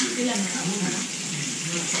nyo? Sila na.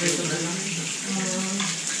 Ito na lang.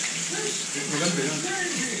 Maganda yun.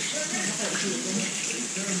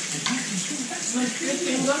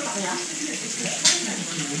 Mag-finger pa kaya?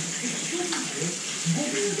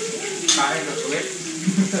 Kain na ulit.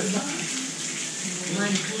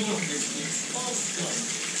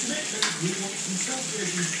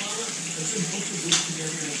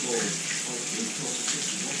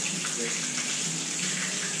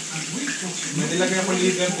 May nilagay ako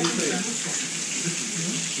liver dito eh.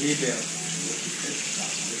 Liver.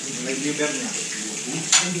 May liver niya.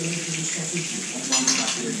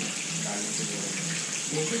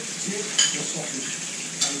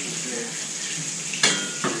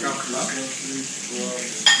 Kapla.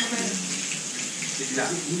 Bigla.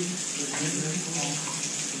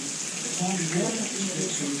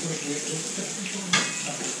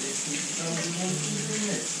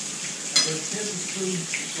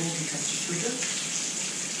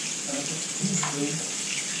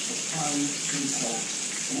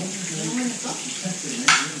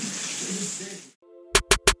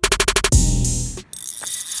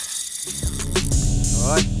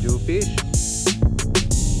 Oh, jewfish.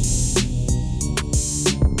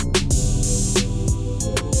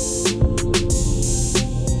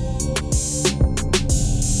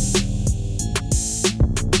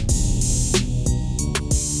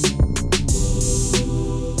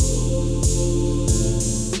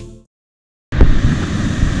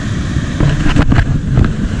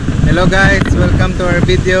 Hello guys, welcome to our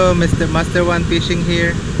video. Mr. Master One Fishing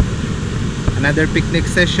here. Another picnic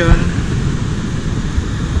session.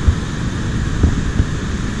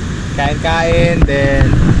 Kain-kain, then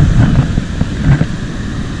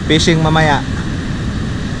fishing mamaya.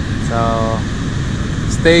 So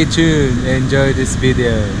stay tuned, enjoy this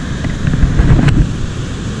video.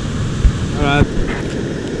 Alright,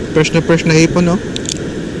 fresh na hipon, no?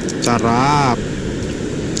 Sarap.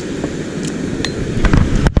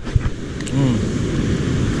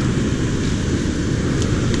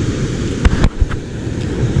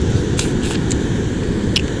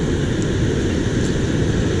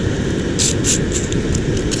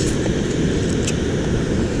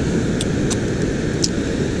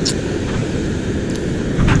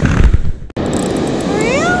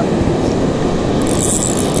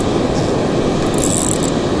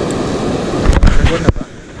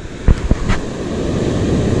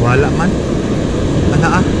 Wala man.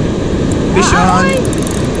 Ala ah. Fish on.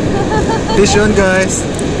 Fish on guys.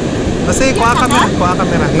 Kasi kuha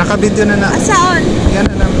kamera. Naka-video na na. Saan?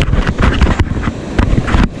 Yan na lang.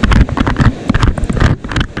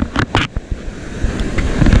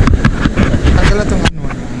 Tagala tong ano.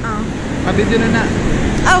 Oh. Naka-video na na.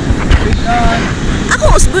 Oh. Fish on. Ako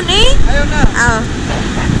usbon eh. Ayaw na. Oh.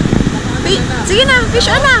 Sige na,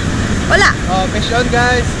 fish on na. Wala. Oh, fish on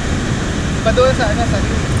guys. Pa doon sa ano, sa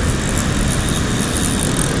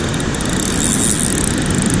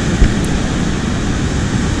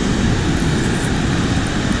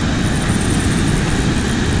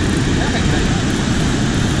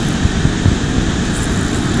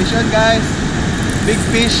fish on guys. Big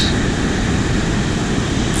fish.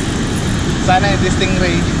 Sana yung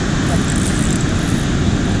stingray.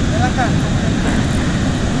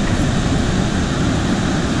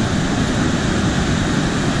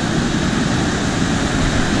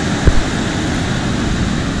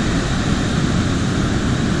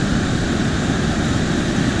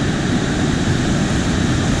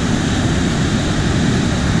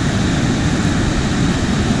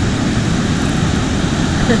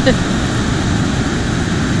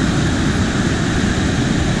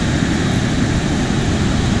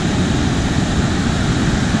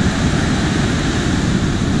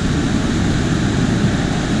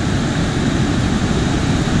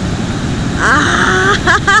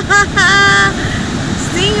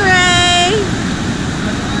 Stingray!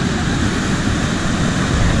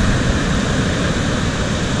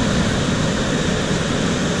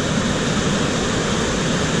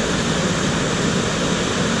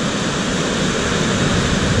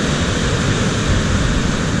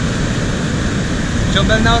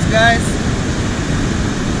 Shovel nose guys.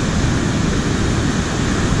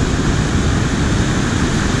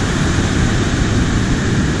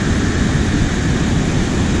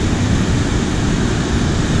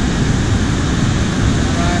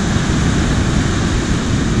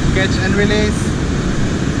 Catch and release.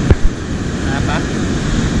 Apa?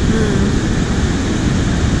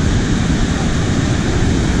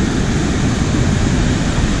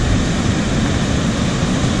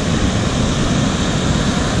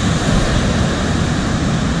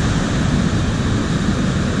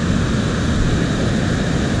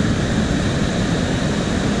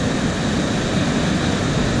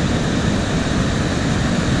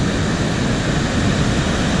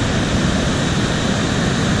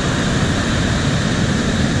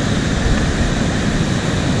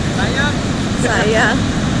 Sayang.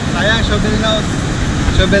 Sayang, shovel nose.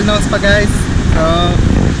 Shovel nose pa guys. So,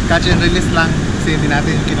 catch and release lang. Kasi hindi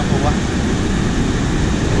natin yung kinukuha.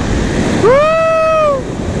 Woo!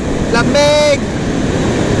 Lamig!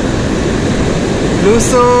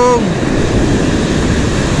 Lusong!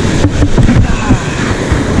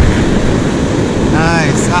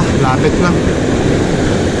 Nice. Ah, lapit lang.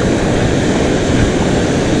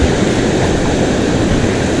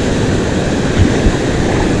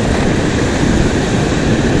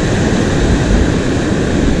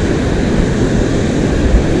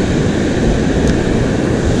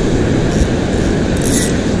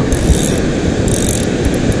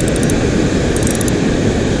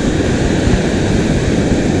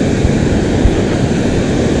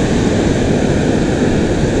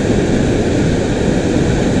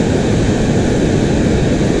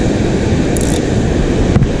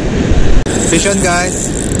 Fish on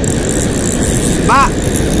guys. Ba!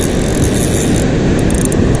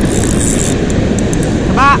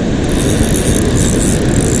 Ba!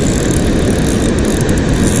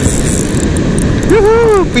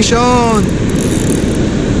 Woohoo! Fish on!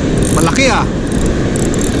 Malaki ah!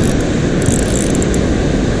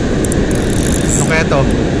 Ano kaya to?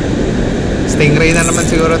 Stingray na naman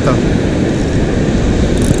siguro to.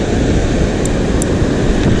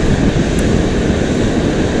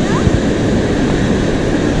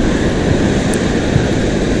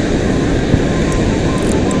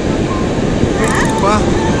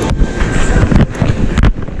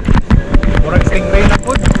 Murag stingray na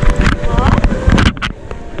po.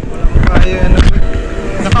 Kaya ano po.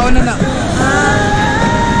 Nakauna na.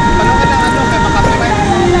 Talungan lang ano kaya makapirate.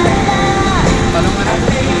 Talungan lang.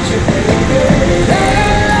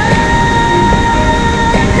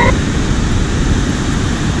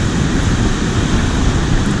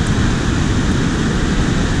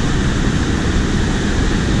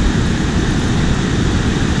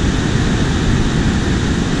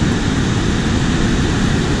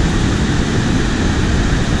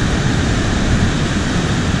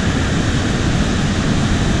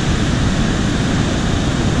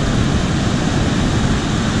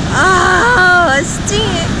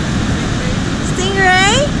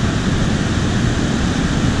 Stingray?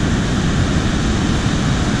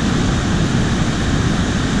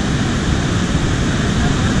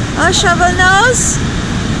 Oh, shovel nose?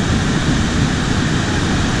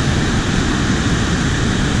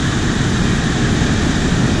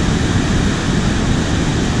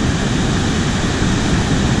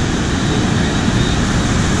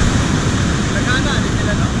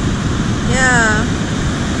 Yeah.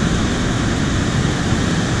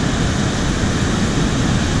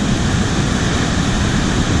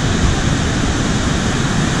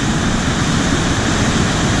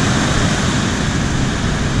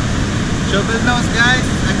 Shovel nose guys,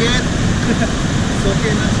 again.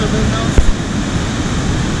 Soaking ng shovel nose.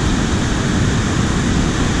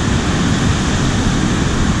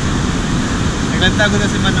 Naglantago na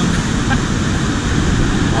si Manong.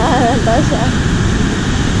 Nanta siya.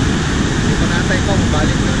 Hindi ko natay ko,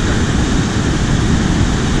 mabalik na siya.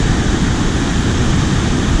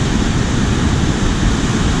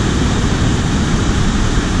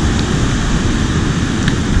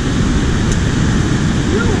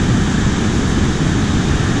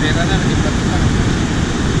 Pera na, naging bato pa.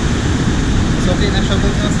 So okay na shovel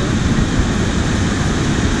nose.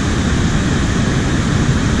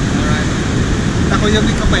 Alright. Ako yung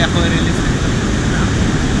ikapay, ako i-release nito.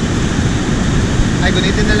 Ay,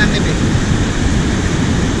 gunitin na lang Leavey.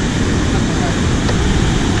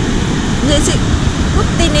 Hindi, si...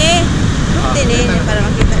 Bukti ni. Bukti ni, para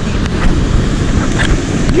makita ni.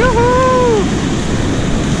 Yuhuu!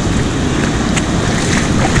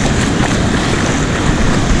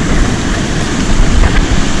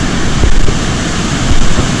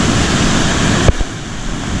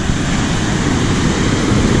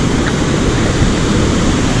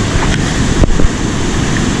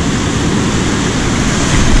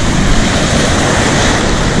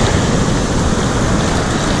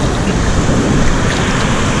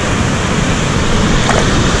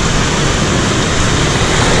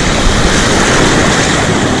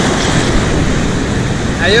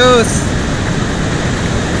 Ayos!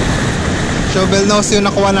 Shovel nose yung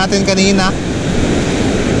nakuha natin kanina.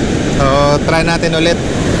 So, try natin ulit.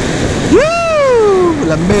 Woo!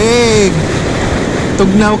 Lamig!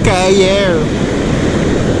 Tugnaw kayer!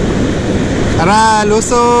 Tara,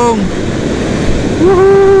 lusong!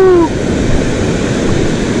 Woohoo!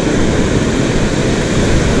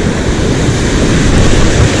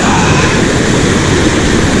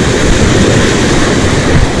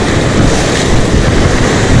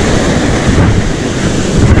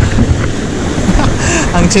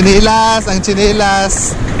 chinilas, ang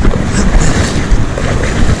chinilas.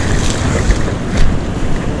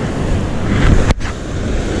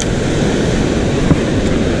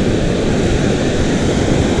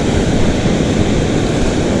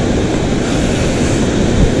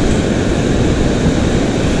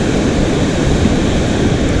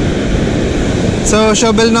 So,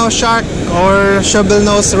 shovel nose shark or shovel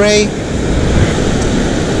nose ray,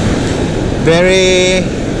 very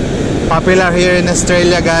popular here in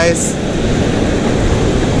Australia, guys.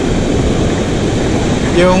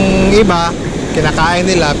 Yung iba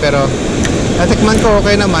kinakain nila, pero natikman ko,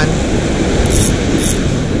 okay naman.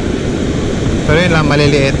 Pero yun lang,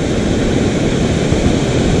 maliliit.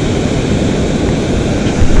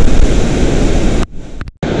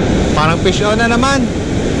 Parang fish on na naman.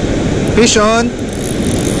 Fish on.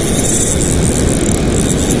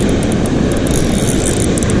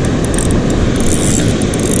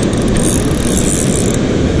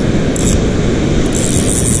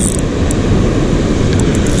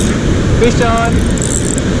 Fish on.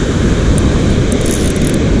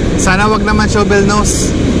 Sana wag naman shovel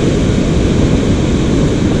nose.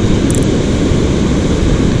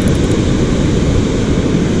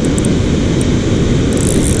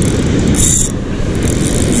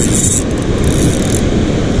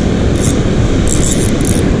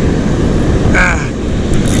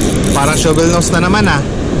 Parang shovel nose na naman ah.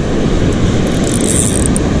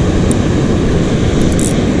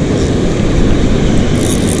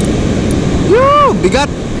 Woo! Bigat!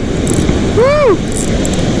 Woo!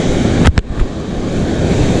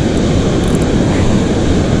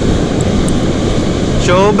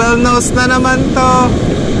 Shovel nose na naman to.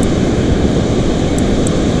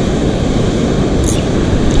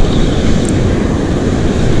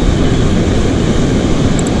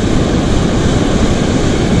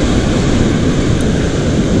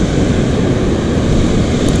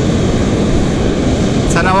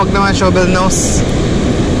 Sana wag naman shovel nose.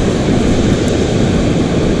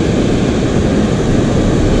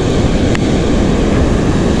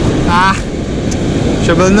 Ah,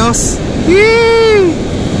 shovel nose. Yee!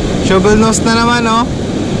 Shovel nose na naman, oh.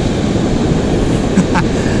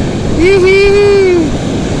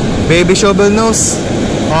 Baby shovel nose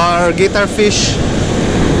or guitarfish.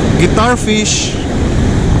 Guitarfish.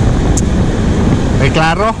 Ay,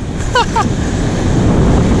 klaro.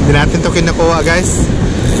 Hindi natin to kinukuha, guys.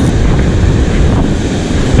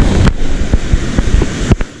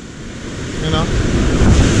 You know?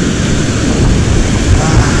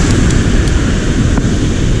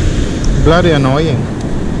 Bloody annoying.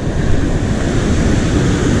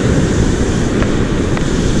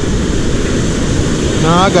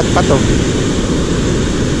 Nakagat pa to.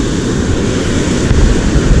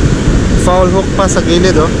 Foul hook pa sa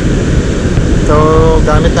gilid, oh. So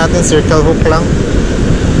gamit natin circle hook lang.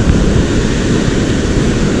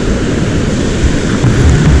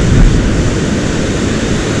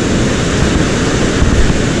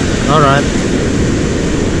 Alright.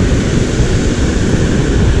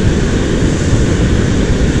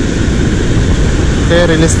 Okay,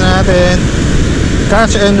 release na natin.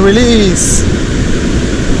 Catch and release.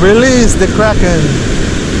 Release the Kraken.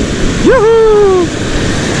 Yoo-hoo!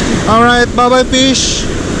 Alright, bye-bye fish.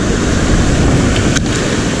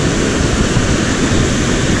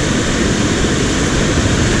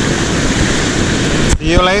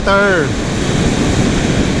 See you later.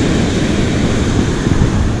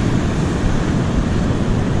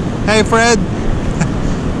 Hey Fred.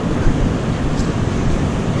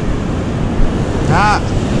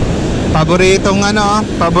 Paboritong ano,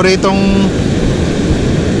 paborito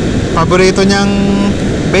niyang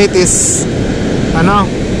bait is ano,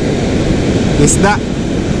 isda.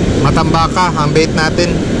 Matambaka ang bait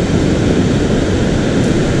natin.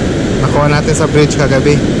 Nakuha natin sa bridge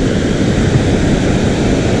kagabi.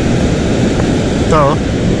 Ito.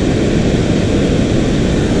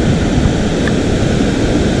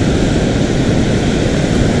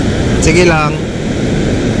 Sige lang.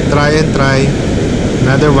 Try and try.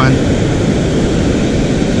 Another one.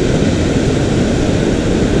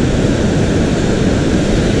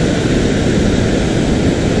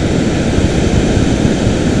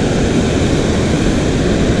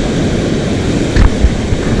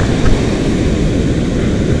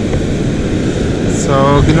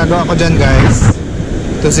 So ginagawa ko dyan, guys,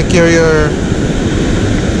 to secure your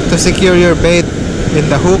bait in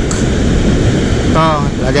the hook. Ito,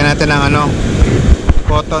 lagyan natin ng ano,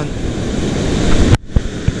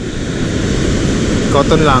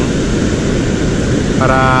 cotton lang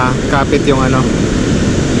para kapit yung ano,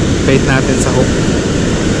 bait natin sa hook.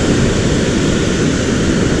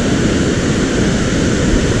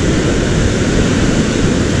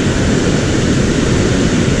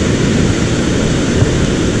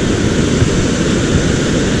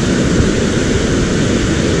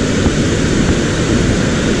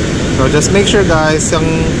 So just make sure guys,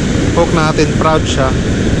 yung hook natin proud siya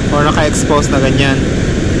or naka-expose na ganyan.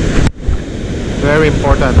 Very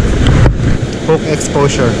important. Hook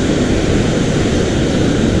exposure.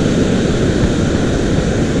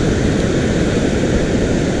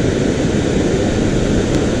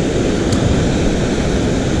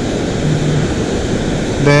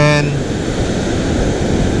 Then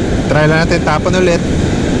try lang natin tapon ulit.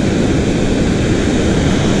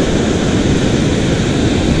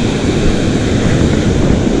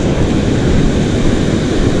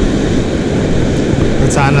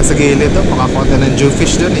 Sana sa gilid to, makakonta ng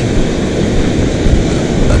jewfish dun eh.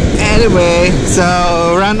 But anyway, so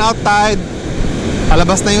run out tide.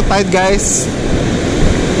 Palabas na yung tide guys.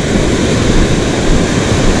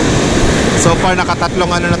 So far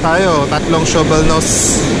nakatatlong ano na tayo, tatlong shovel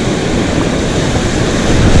nose.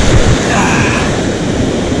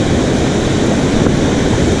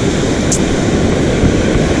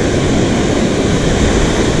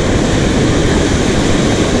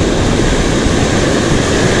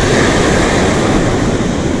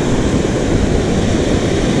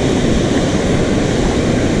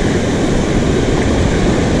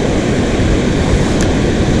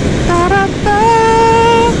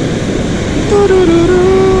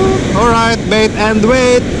 Alright, bait and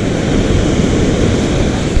wait.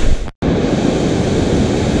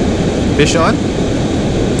 Fish on.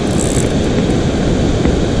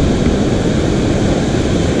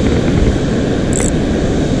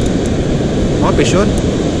 Oh, fish on.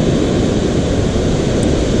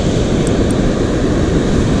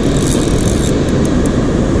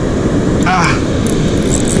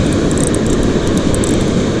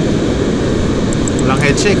 Walang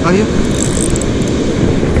head shake. Ayun.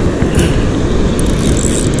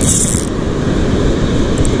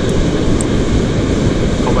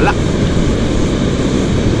 Wala.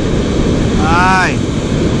 Ay.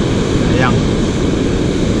 Sayang.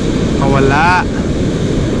 Wala.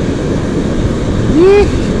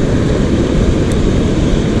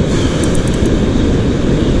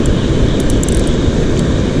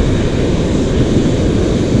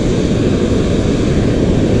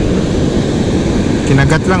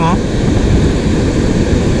 Kinagat lang oh.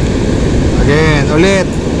 Again, ulit.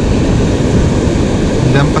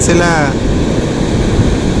 Diyan pa sila.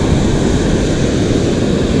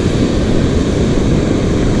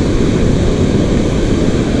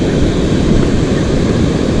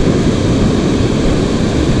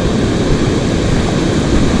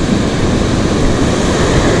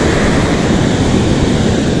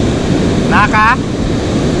 Naka?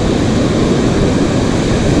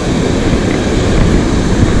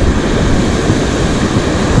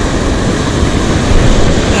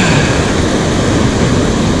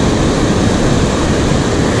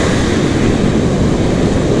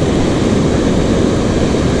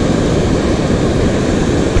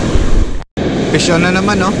 Fish on na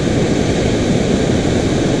naman, no?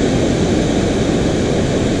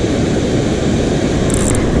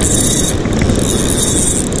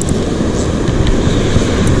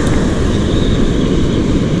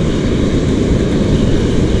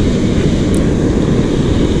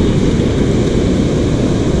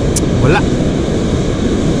 Wala.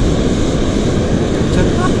 Diyan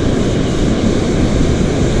pa.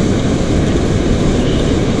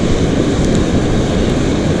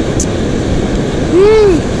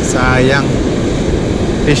 Sayang.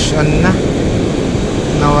 Fish on na.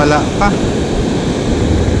 Nawala pa.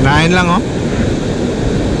 Nain lang oh.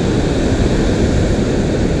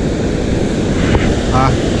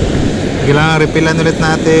 Kailangan refilan ulit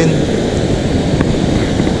natin.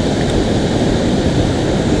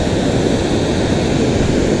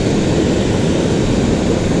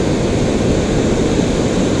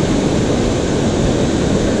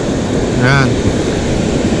 Yan.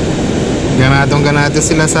 Ganado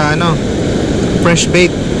sila sa ano, fresh bait.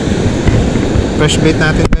 Fresh bait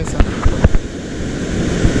natin guys.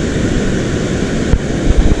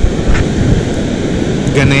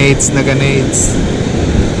 Grenades na grenades.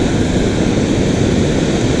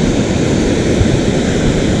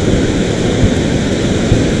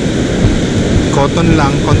 Cotton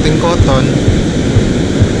lang, konting cotton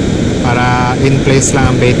para in place lang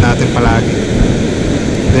ang bait natin palagi.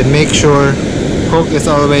 Then make sure hook is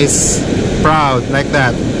always proud like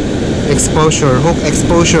that. Exposure, hook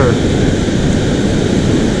exposure.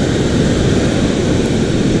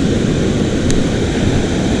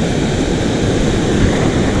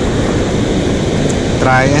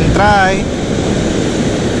 Try and try.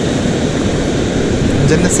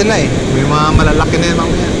 Diyan na sila eh. May mga malalaki na yung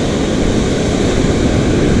mga yan.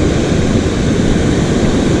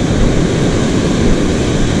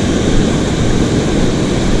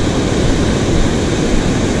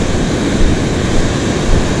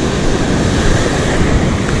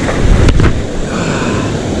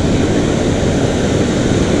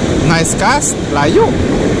 Nice cast. Layo.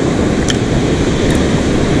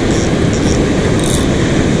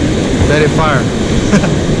 Very far.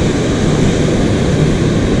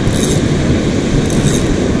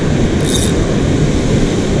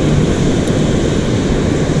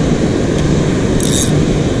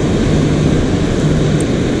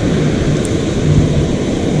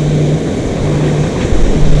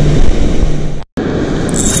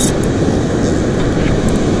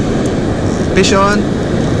 Fish on.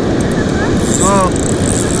 Oh.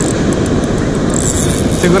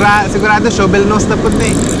 Sigurado shovel nose na pud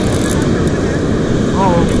ni.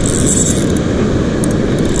 Oh.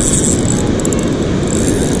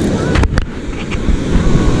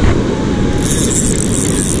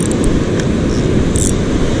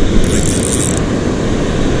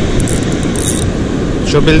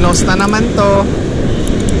 Shovel nose na naman to.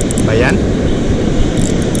 Bayan.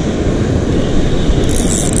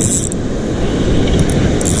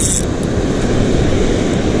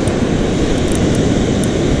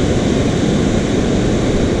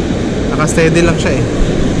 Naka-steady lang siya eh.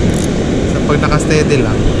 So pag naka-steady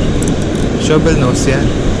lang, shovel nose yan.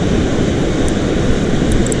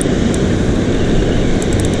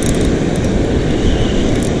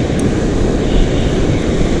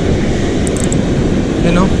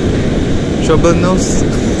 You know, shovel nose.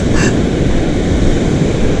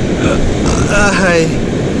 Ay.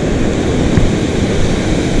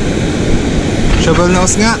 Shovel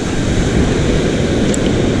nose nga.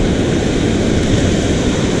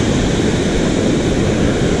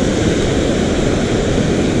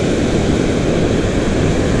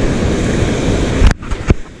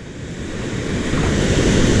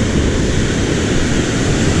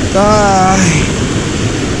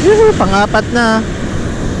 Pang-apat na.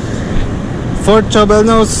 4th shovel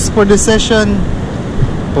nose for this session.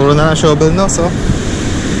 Puro na shovel nose, oh.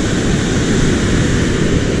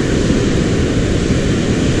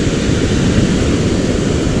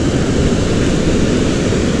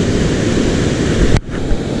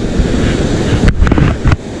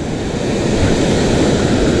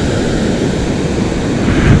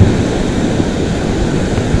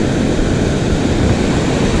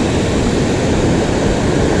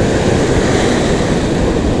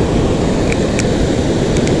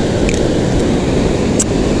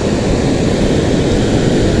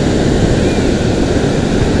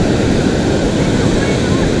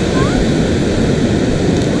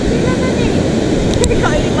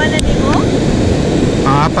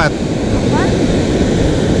 Apat.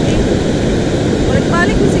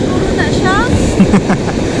 Balik-balik mo siguro na siya.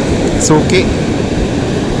 Suki.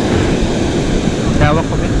 Tawag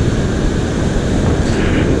ko ba?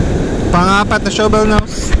 Pang-apat na shovel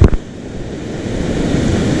nose.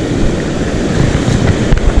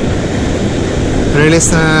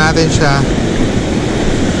 Release na natin siya.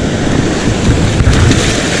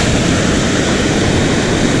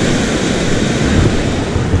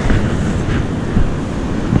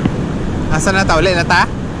 Asan na ta? Uli na ta?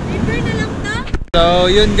 Later na lang ta. So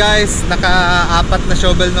yun guys, naka-apat na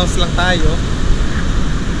shovel nose lang tayo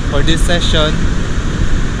for this session.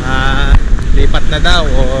 Lipat na daw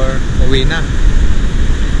or uwi na.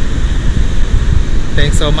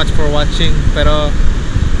 Thanks so much for watching. Pero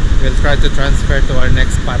we'll try to transfer to our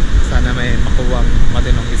next spot. Sana may makuwang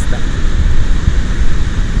matinong isda.